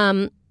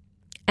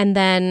 And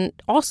then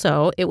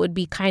also it would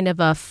be kind of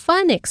a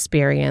fun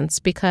experience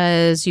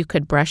because you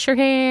could brush your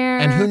hair.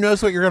 And who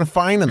knows what you're going to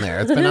find in there?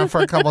 It's been out for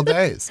a couple of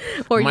days.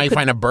 Or you might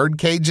find a bird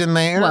cage in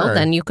there. Well,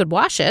 then you could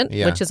wash it,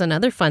 which is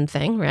another fun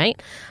thing,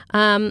 right?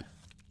 And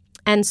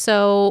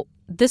so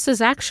this is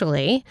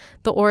actually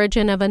the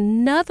origin of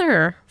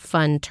another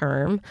fun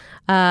term.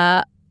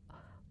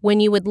 When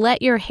you would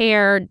let your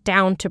hair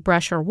down to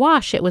brush or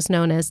wash, it was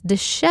known as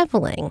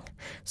disheveling.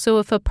 So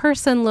if a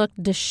person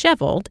looked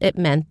disheveled, it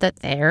meant that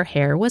their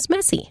hair was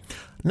messy.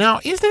 Now,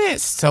 isn't it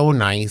so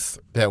nice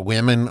that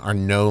women are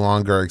no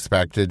longer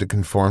expected to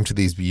conform to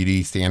these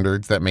beauty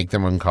standards that make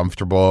them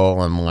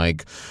uncomfortable and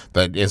like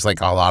that is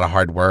like a lot of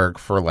hard work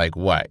for like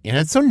what?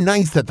 It's so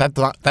nice that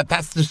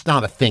that's just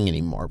not a thing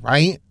anymore,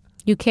 right?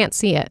 You can't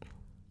see it,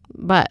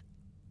 but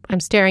I'm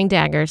staring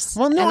daggers.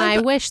 Well, no, and I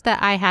wish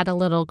that I had a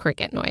little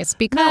cricket noise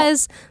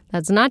because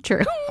that's not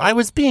true. I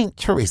was being,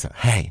 Teresa,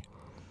 hey,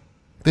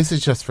 this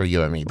is just for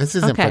you and me. This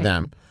isn't for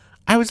them.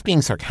 I was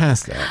being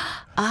sarcastic.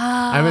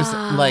 I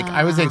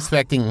was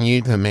expecting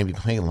you to maybe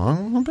play along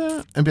a little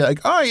bit and be like,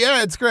 oh,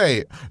 yeah, it's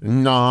great.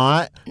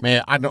 Not,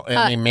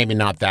 maybe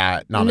not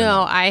that.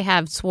 No, I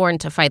have sworn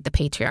to fight the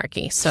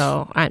patriarchy,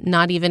 so I'm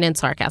not even in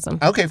sarcasm.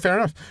 Okay, fair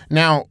enough.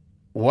 Now,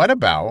 what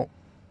about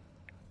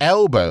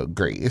elbow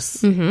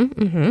grease.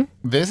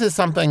 This is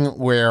something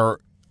where,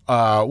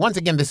 once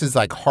again, this is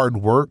like hard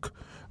work,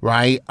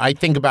 right? I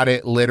think about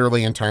it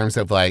literally in terms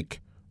of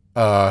like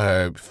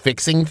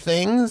fixing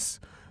things,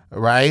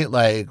 right?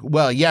 Like,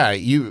 well, yeah,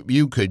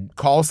 you could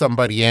call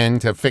somebody in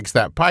to fix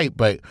that pipe,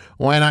 but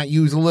why not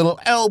use a little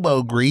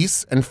elbow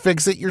grease and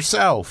fix it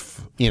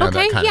yourself? You know,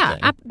 Okay, that kind yeah.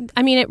 of thing.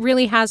 I mean, it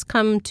really has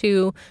come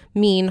to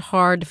mean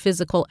hard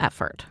physical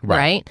effort,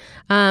 right?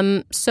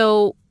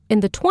 So in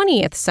the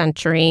 20th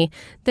century,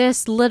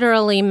 this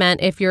literally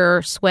meant if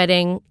you're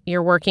sweating,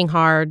 you're working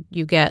hard,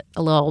 you get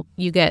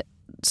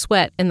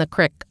sweat in the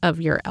crick of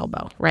your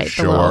elbow, right?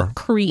 Sure. The little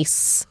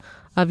crease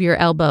of your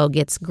elbow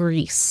gets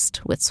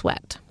greased with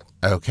sweat.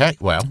 Okay,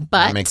 well,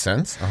 But- that makes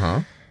sense.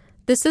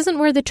 This isn't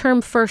where the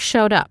term first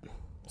showed up.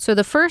 So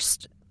the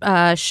first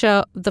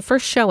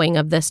showing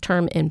of this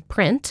term in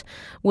print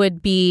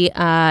would be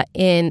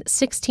in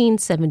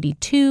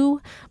 1672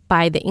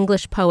 by the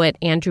English poet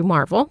Andrew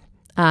Marvell,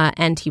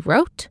 and he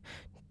wrote,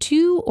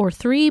 2 or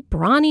 3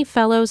 brawny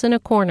fellows in a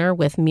corner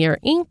with mere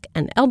ink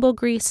and elbow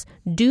grease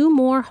do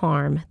more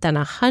harm than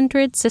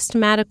 100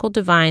 systematical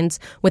divines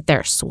with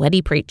their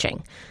sweaty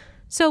preaching.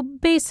 So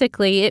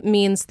basically, it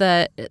means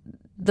that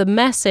the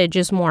message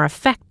is more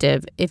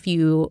effective if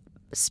you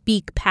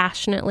speak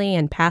passionately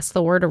and pass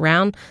the word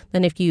around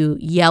than if you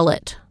yell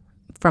it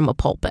from a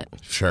pulpit.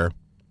 Sure.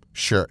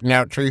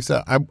 Now,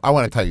 Teresa, I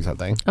want to tell you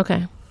something.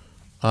 Okay.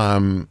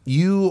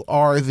 You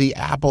are the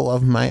apple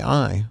of my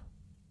eye.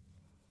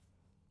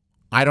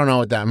 I don't know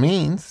what that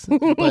means,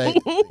 but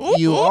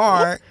you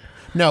are.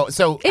 No,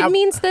 so It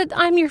means that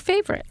I'm your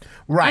favorite.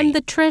 Right. I'm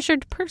the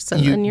treasured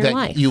person in your that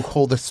life. you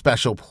hold a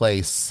special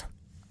place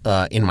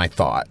in my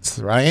thoughts,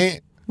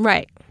 right?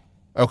 Right.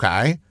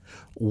 Okay.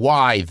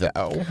 Why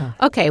though?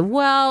 Okay,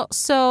 well,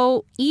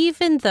 so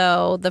even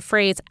though the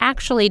phrase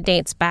actually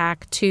dates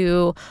back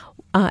to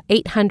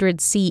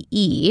 800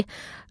 CE,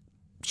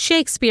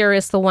 Shakespeare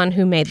is the one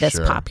who made this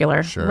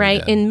popular,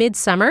 right? Yeah. In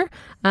Midsummer,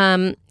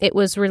 it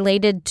was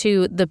related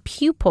to the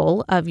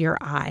pupil of your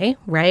eye,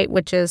 right?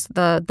 Which is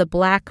the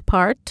black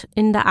part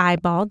in the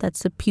eyeball.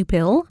 That's the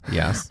pupil.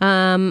 Yes.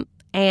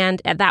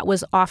 And that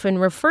was often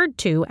referred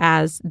to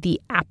as the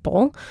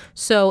apple.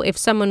 So if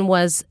someone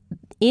was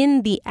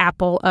in the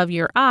apple of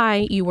your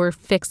eye, you were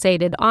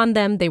fixated on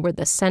them. They were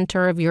the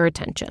center of your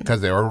attention. Because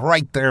they were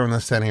right there in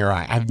the center of your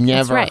eye. I've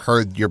never right.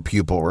 heard your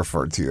pupil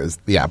referred to as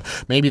the apple.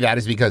 Maybe that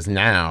is because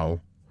now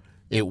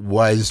it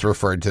was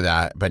referred to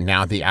that, but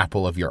now the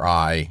apple of your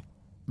eye,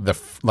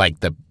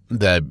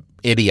 the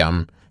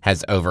idiom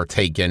has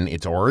overtaken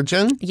its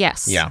origin.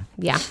 Yes. Yeah.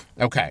 Yeah.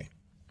 Okay.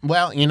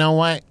 Well, you know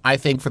what? I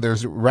think for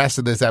the rest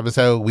of this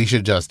episode, we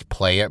should just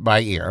play it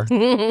by ear.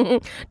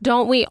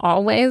 Don't we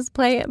always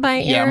play it by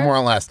ear? Yeah, more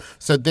or less.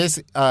 So this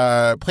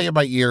play it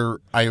by ear,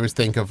 I always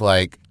think of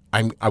like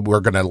we're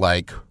gonna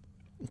like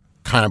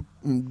kind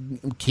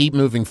of keep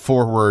moving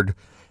forward.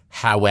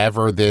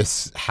 However,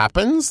 this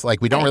happens,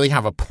 like we don't really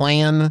have a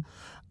plan,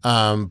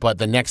 but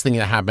the next thing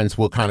that happens,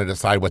 we'll kind of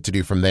decide what to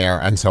do from there,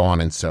 and so on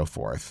and so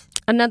forth.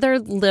 Another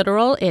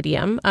literal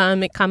idiom.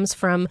 It comes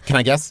from. Can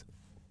I guess?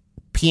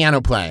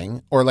 Piano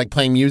playing or like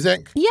playing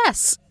music?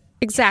 Yes.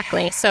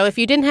 Exactly. So if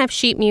you didn't have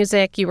sheet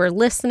music, you were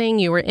listening,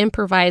 you were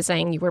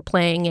improvising, you were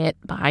playing it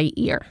by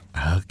ear.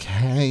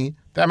 Okay.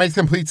 That makes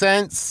complete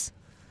sense.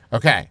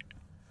 Okay.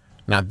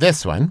 Now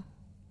this one.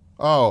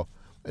 Oh,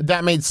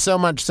 that made so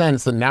much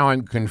sense that now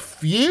I'm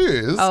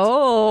confused.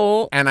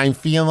 Oh. And I'm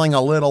feeling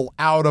a little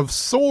out of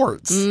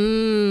sorts.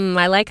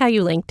 I like how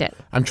you linked it.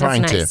 I'm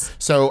trying That's nice. to.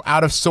 So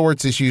out of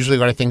sorts is usually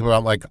what I think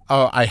about, like,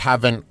 oh, I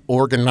haven't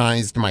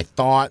organized my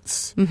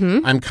thoughts.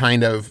 I'm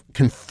kind of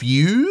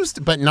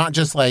confused, but not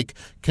just like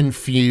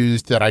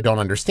confused that I don't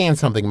understand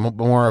something,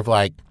 more of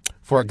like,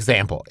 for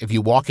example, if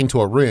you walk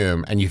into a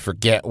room and you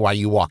forget why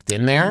you walked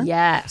in there,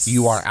 Yes.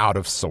 you are out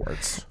of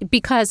sorts.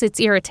 Because it's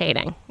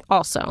irritating.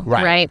 Also,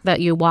 Right.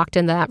 That you walked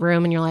into that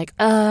room and you're like,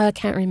 I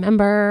can't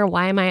remember.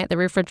 Why am I at the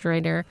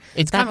refrigerator?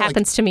 It's that kinda like-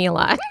 happens to me a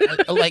lot.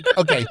 Like,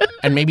 okay,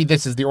 and maybe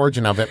this is the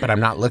origin of it, but I'm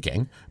not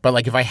looking. But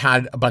like if I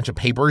had a bunch of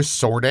papers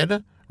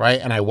sorted,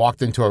 right, and I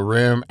walked into a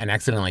room and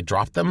accidentally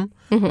dropped them,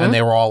 and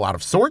they were all out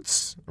of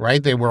sorts,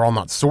 right? They were all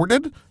not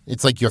sorted.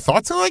 It's like your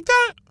thoughts are like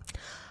that?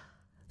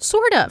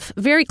 Sort of.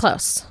 Very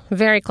close.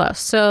 Very close.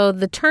 So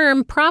the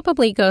term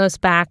probably goes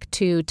back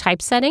to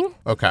typesetting.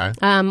 Okay.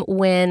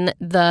 When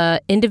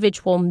the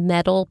individual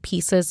metal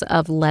pieces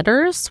of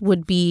letters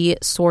would be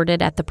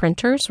sorted at the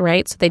printers,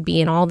 right? So they'd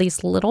be in all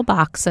these little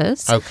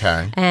boxes.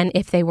 Okay. And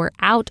if they were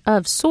out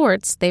of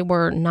sorts, they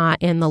were not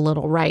in the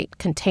little right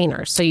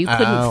containers. So you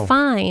couldn't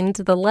find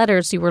the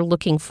letters you were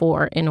looking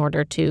for in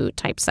order to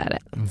typeset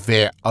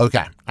it.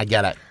 Okay, I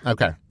get it.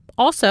 Okay.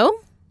 Also,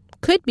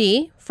 could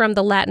be from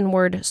the Latin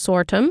word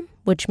sortum,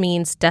 which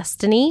means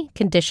destiny,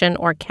 condition,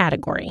 or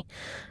category.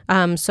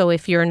 So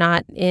if you're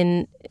out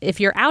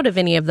of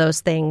any of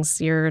those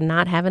things, you're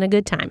not having a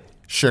good time.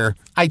 Sure.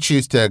 I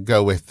choose to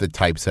go with the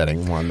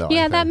typesetting one, though.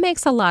 Yeah, that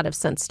makes a lot of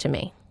sense to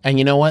me. And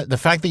you know what? The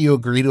fact that you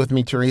agreed with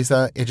me,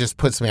 Teresa, it just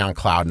puts me on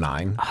cloud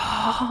 9.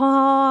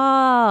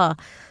 Oh,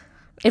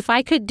 If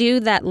I could do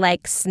that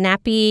like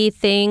snappy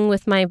thing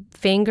with my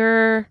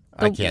finger.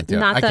 I can't do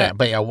it. I can't.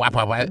 But yeah, wap,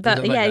 wap, wap.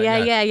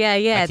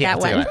 Yeah. That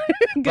one.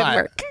 Good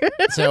work.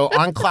 So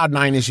on cloud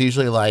nine is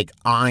usually like,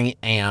 I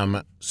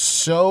am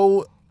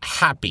so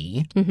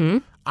happy. Mm-hmm.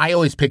 I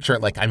always picture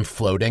it like I'm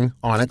floating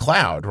on a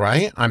cloud,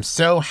 right? I'm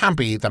so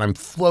happy that I'm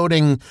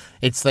floating.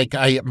 It's like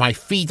my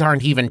feet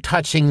aren't even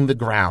touching the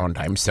ground.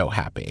 I'm so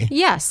happy.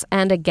 Yes.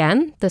 And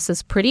again, this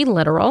is pretty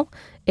literal.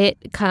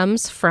 It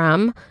comes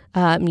from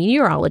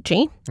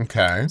meteorology.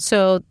 Okay.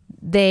 So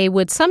they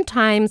would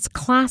sometimes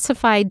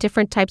classify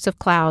different types of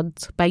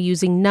clouds by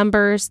using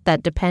numbers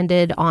that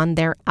depended on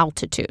their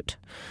altitude.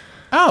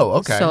 Oh,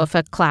 okay. So if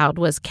a cloud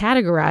was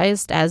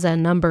categorized as a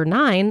number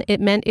 9,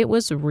 it meant it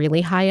was really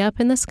high up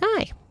in the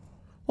sky.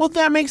 Well,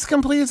 that makes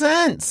complete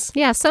sense.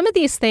 Yeah, some of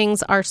these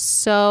things are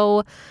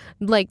so,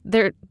 like,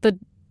 their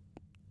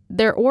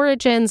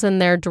origins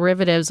and their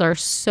derivatives are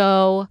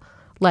so,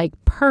 like,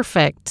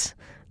 perfect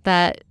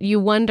that you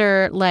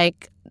wonder,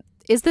 like,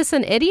 is this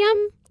an idiom?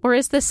 Or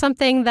is this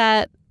something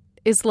that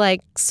is,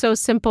 like, so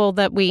simple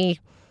that we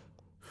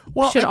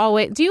should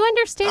always... Do you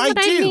understand what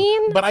I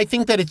mean? But I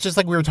think that it's just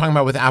like we were talking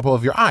about with apple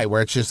of your eye,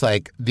 where it's just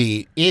like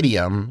the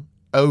idiom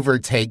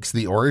overtakes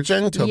the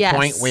origin to a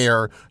point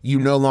where you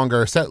no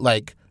longer...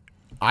 like,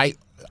 I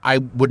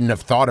wouldn't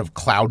have thought of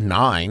cloud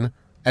nine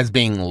as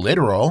being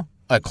literal,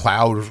 a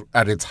cloud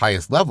at its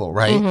highest level,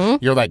 right?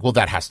 Mm-hmm. You're like, well,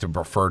 that has to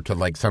refer to,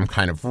 like, some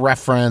kind of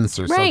reference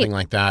or something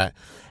like that.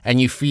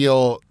 And you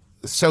feel...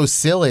 so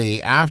silly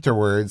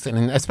afterwards,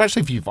 and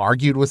especially if you've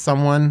argued with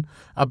someone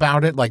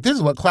about it, like, this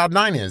is what cloud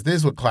nine is, this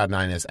is what cloud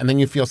nine is, and then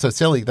you feel so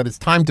silly that it's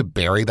time to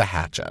bury the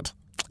hatchet.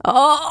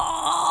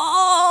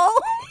 Oh,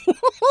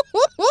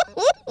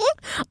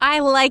 I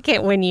like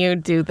it when you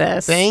do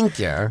this. Thank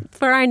you.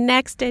 For our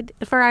next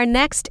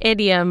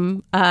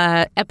idiom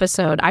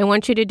episode, I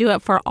want you to do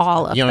it for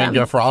all of them. You want me to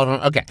do it for all of them?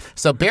 Okay.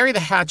 So bury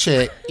the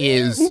hatchet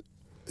is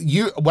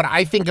what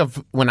I think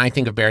of when I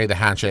think of bury the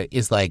hatchet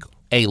is like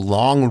a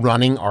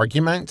long-running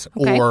argument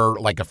or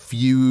like a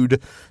feud,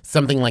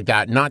 something like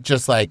that. Not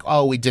just like,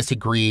 oh, we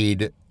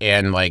disagreed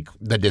and like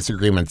the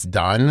disagreement's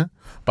done.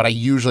 But I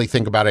usually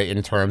think about it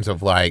in terms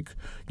of like,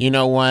 you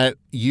know what?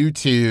 You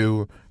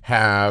two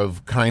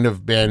have kind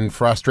of been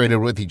frustrated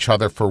with each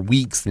other for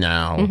weeks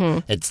now.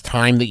 Mm-hmm. It's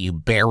time that you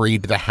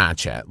buried the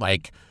hatchet.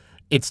 Like,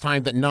 it's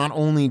time that not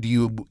only do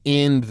you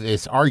end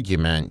this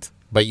argument,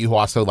 but you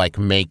also like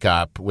make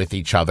up with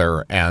each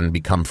other and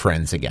become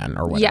friends again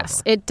or whatever.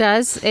 Yes, it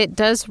does. It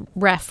does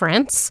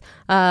reference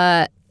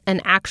an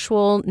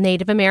actual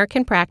Native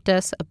American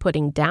practice of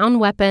putting down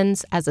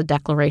weapons as a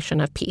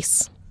declaration of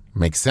peace.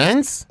 Makes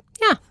sense?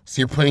 Yeah. So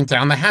you're putting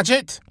down the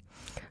hatchet?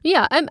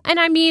 Yeah. And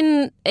I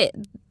mean,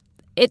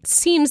 it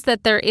seems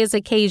that there is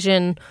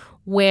occasion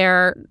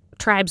where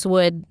tribes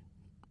would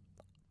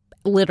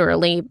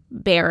literally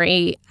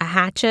bury a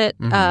hatchet,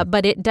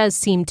 but it does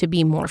seem to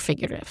be more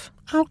figurative.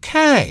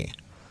 Okay.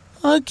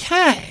 So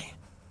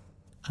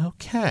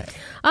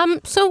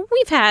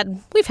we've had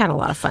a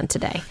lot of fun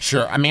today.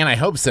 Sure. I mean, I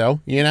hope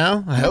so. You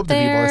know, I hope the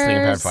people listening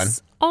have had fun.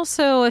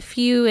 Also, a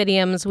few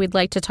idioms we'd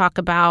like to talk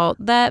about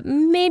that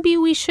maybe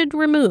we should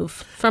remove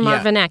from our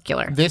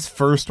vernacular. This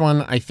first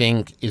one, I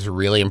think, is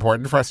really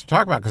important for us to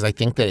talk about because I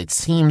think that it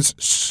seems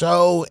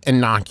so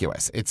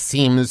innocuous. It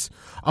seems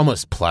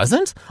almost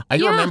pleasant. I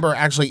remember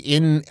actually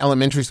in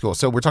elementary school,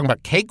 so we're talking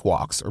about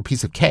cakewalks or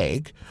piece of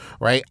cake,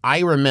 right? I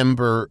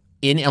remember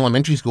in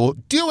elementary school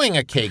doing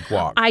a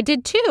cakewalk. I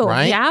did too.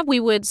 Right? Yeah, we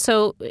would.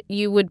 So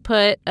you would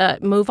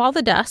move all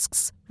the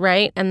desks,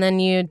 right? And then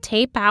you'd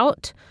tape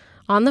out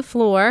on the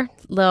floor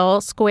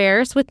little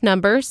squares with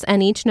numbers,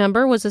 and each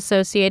number was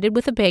associated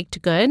with a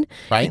baked good.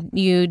 Right.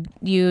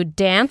 You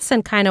dance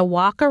and kind of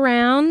walk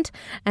around,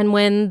 and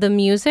when the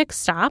music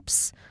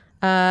stops,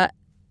 a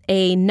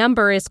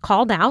number is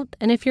called out,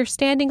 and if you're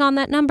standing on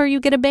that number, you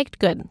get a baked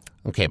good.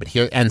 Okay, but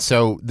here, and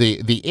so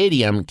the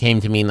idiom came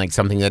to mean like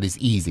something that is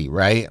easy,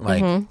 right?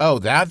 Like, oh,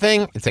 that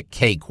thing, it's a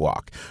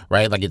cakewalk,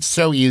 right? Like, it's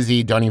so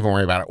easy, don't even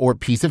worry about it. Or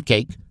piece of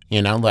cake,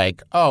 you know,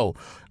 like, oh,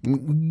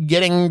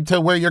 getting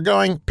to where you're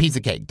going, piece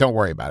of cake, don't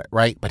worry about it,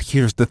 right? But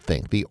here's the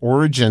thing, the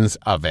origins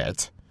of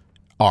it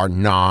are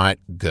not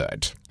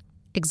good.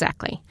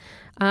 Exactly.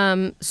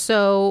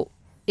 So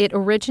it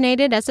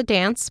originated as a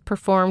dance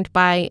performed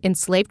by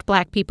enslaved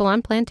black people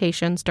on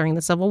plantations during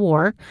the Civil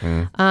War.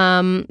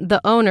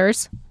 The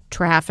owners,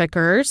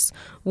 traffickers,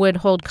 would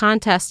hold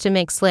contests to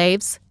make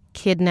slaves,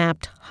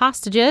 kidnapped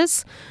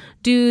hostages,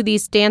 do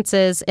these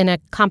dances in a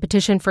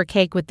competition for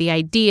cake with the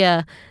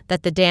idea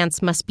that the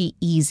dance must be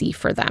easy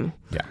for them.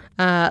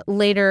 Yeah.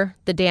 Later,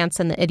 the dance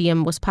and the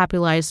idiom was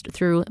popularized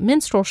through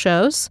minstrel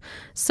shows.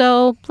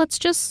 So let's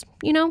just,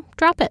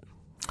 drop it.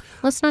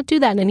 Let's not do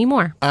that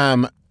anymore.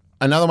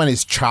 Another one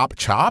is chop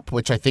chop,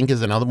 which I think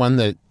is another one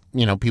that,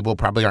 people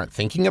probably aren't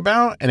thinking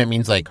about. And it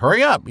means like,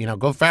 hurry up,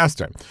 go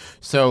faster.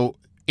 So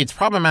it's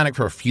problematic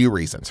for a few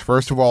reasons.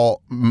 First of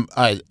all,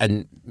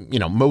 and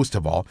most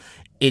of all,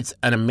 it's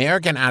an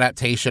American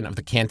adaptation of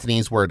the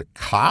Cantonese word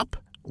kop,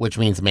 which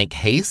means make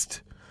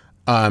haste.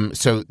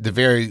 So the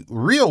very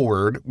real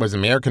word was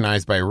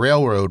Americanized by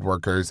railroad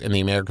workers in the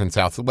American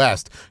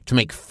Southwest to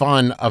make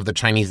fun of the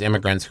Chinese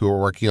immigrants who were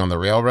working on the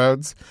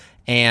railroads.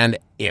 And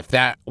if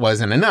that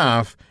wasn't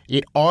enough,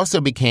 it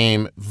also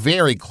became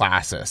very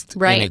classist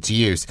in its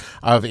use.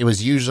 It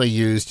was usually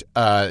used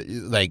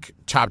like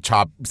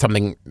chop,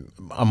 something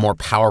a more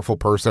powerful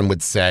person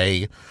would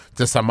say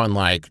to someone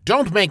like,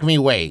 don't make me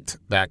wait,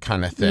 that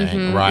kind of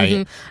thing, right?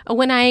 Mm-hmm.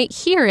 When I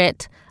hear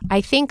it,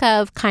 I think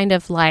of kind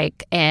of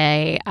like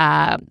an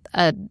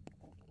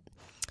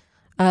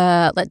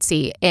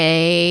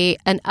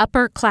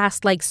upper class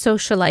like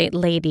socialite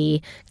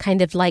lady,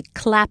 kind of like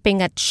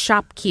clapping at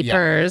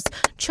shopkeepers. Yeah.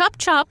 Chop,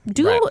 chop,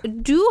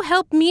 do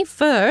help me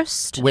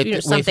first.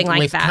 Something like that.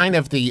 With kind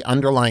of the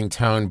underlying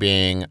tone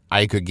being,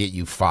 I could get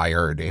you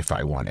fired if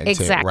I wanted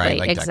to, right?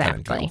 Like that kind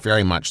of deal.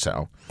 Very much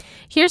so.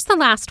 Here's the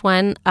last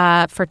one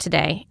for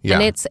today,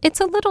 and it's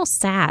a little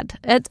sad.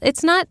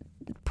 It's not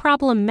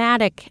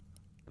problematic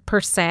per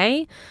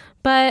se,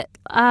 but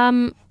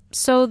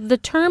so the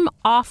term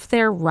off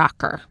their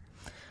rocker.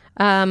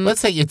 Let's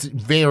say it's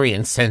very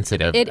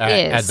insensitive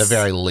at the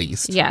very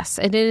least. Yes,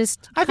 it is.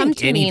 I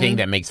think anything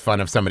that makes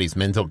fun of somebody's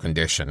mental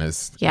condition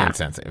is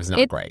insensitive. It's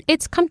not great.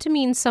 It's come to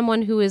mean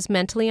someone who is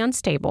mentally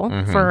unstable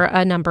for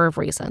a number of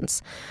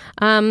reasons.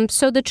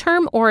 So the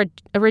term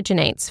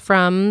originates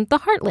from the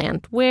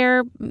heartland,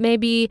 where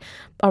maybe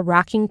a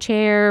rocking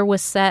chair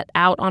was set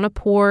out on a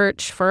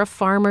porch for a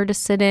farmer to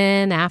sit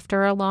in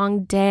after a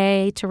long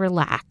day to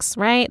relax,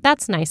 right?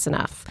 That's nice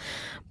enough.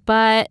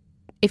 But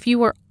if you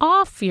were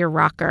off your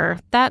rocker,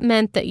 that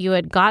meant that you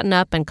had gotten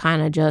up and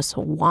kind of just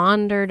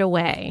wandered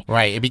away.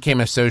 Right. It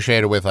became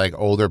associated with like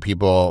older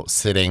people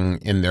sitting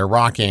in their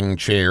rocking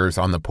chairs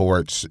on the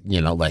porch,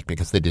 like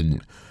because they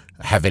didn't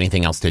have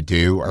anything else to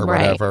do or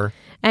whatever.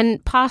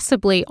 And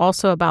possibly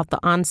also about the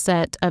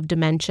onset of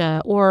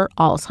dementia or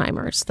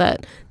Alzheimer's,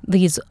 that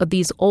these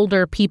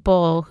older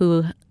people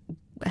who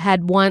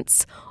had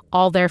once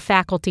all their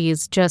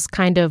faculties just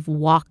kind of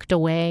walked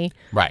away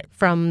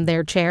from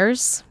their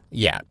chairs.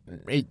 Yeah.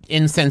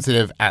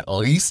 Insensitive at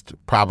least.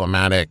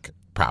 Problematic,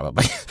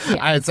 probably. Yeah.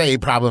 I'd say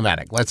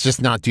problematic. Let's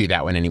just not do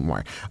that one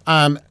anymore.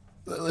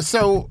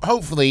 So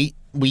hopefully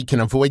we can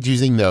avoid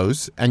using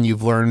those, and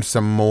you've learned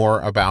some more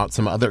about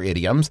some other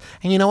idioms.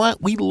 And you know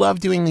what? We love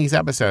doing these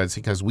episodes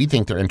because we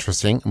think they're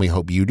interesting, and we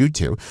hope you do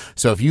too.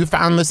 So if you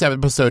found this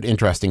episode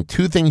interesting,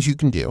 2 things you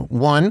can do.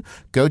 1,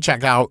 go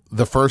check out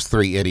the first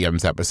 3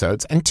 idioms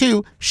episodes. And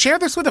 2, share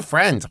this with a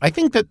friend. I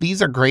think that these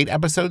are great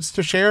episodes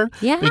to share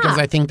because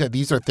I think that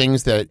these are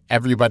things that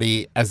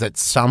everybody has at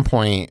some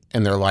point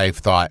in their life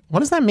thought,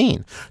 what does that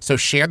mean? So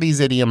share these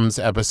idioms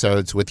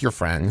episodes with your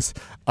friends.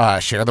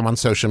 Share them on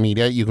social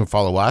media. You can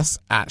follow us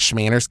at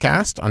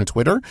Schmannerscast on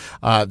Twitter.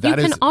 You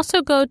can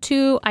also go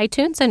to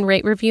iTunes and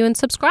rate, review, and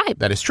subscribe.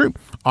 That is true.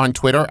 On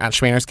Twitter, at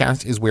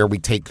Schmannerscast is where we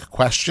take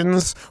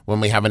questions when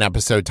we have an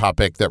episode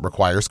topic that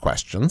requires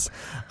questions.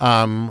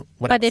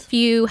 But if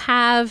you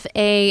have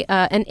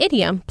an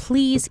idiom,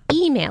 please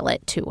email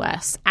it to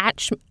us at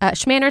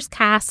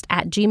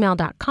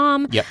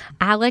schmannerscast@gmail.com. Yep.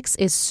 Alex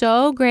is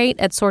so great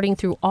at sorting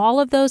through all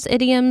of those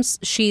idioms.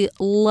 She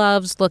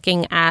loves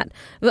looking at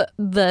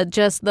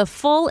the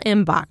full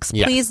inbox.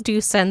 Yes. Please do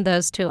send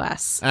those to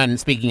us. And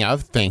speaking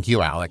of, thank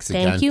you, Alex.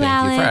 Again, thank you for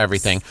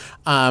everything.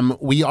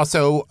 We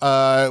also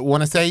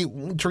want to say,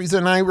 Teresa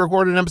and I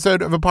recorded an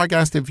episode of a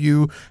podcast, if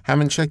you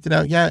haven't checked it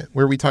out yet,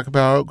 where we talk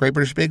about Great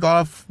British Bake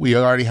Off. We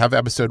already have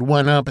episode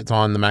 1 up. It's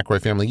on the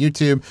McRoy Family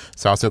YouTube.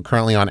 It's also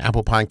currently on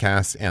Apple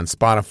Podcasts and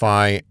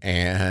Spotify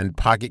and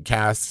Pocket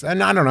Casts,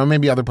 and I don't know,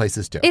 maybe other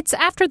places too. It's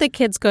after the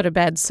kids go to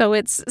bed, so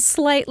it's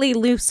slightly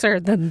looser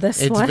than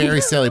this one. It's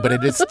very silly, but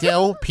it is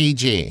still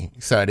PG,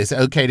 so it is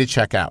okay to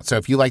check out. So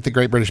if you like the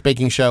Great British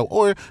Baking Show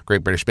or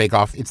Great British Bake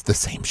Off, it's the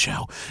same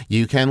show.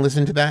 You can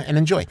listen to that and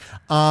enjoy.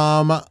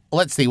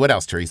 Let's see. What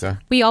else, Teresa?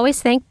 We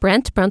always thank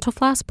Brent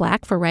Brentelfloss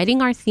Black for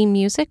writing our theme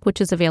music, which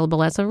is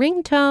available as a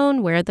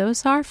ringtone where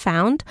those are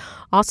found.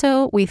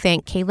 Also, we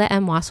thank Kayla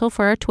M. Wassel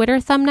for our Twitter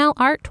thumbnail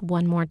art.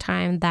 One more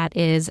time, that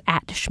is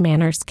at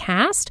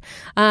Schmannerscast.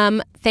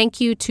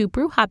 Thank you to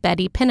Bruja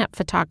Betty Pinup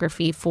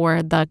Photography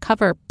for the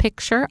cover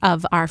picture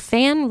of our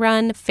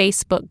fan-run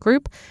Facebook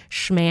group,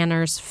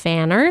 Schmanners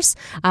Fanners.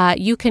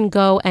 You can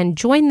go and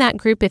join that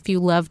group if you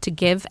love to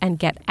give and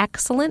get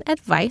excellent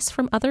advice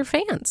from other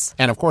fans.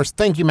 And of course,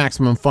 thank you,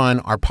 Maximum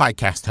Fun, our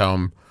podcast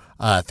home.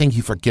 Thank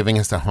you for giving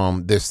us a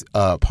home, this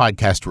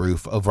podcast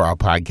roof over our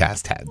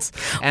podcast heads.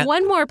 And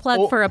one more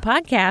plug for a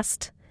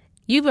podcast.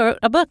 You wrote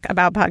a book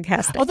about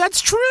podcasting. Oh,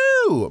 that's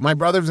true. My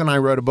brothers and I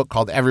wrote a book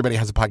called Everybody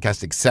Has a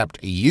Podcast Except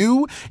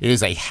You. It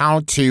is a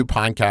how-to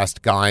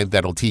podcast guide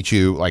that'll teach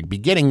you, like,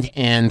 beginning to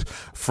end,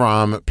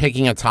 from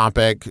picking a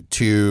topic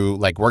to,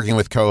 like, working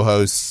with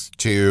co-hosts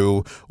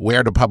to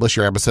where to publish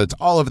your episodes,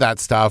 all of that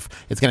stuff.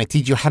 It's going to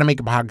teach you how to make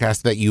a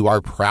podcast that you are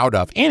proud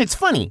of. And it's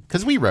funny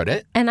because we wrote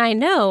it. And I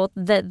know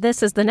that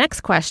this is the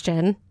next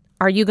question.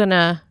 Are you going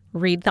to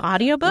read the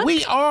audiobook?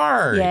 We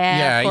are.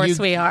 Yeah, of course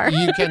we are.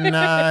 You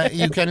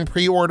can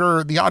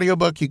pre-order the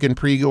audiobook, you can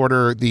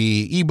pre-order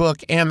the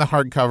ebook and the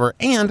hardcover,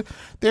 and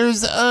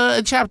there's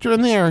a chapter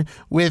in there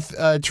with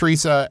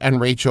Teresa and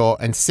Rachel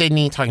and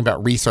Sydney talking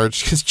about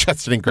research, because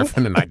Justin and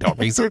Griffin and I don't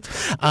research.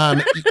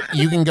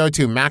 You can go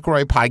to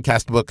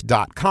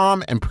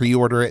McElroyPodcastBook.com and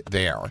pre-order it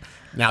there.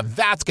 Now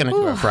that's going to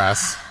do it for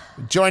us.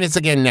 Join us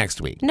again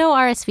next week. No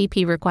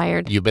RSVP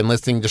required. You've been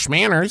listening to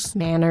Schmanners.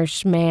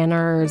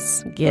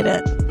 Manners. Get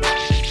it.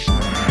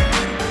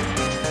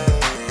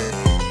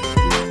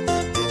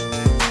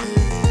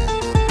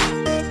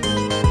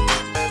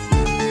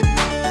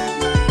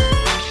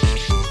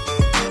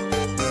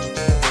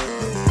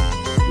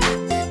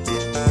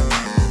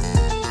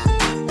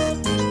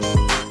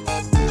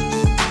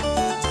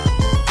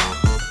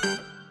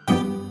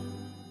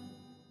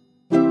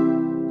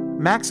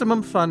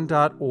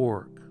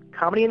 MaximumFun.org.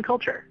 Comedy and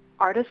culture.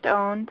 Artist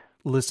owned.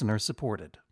 Listener supported.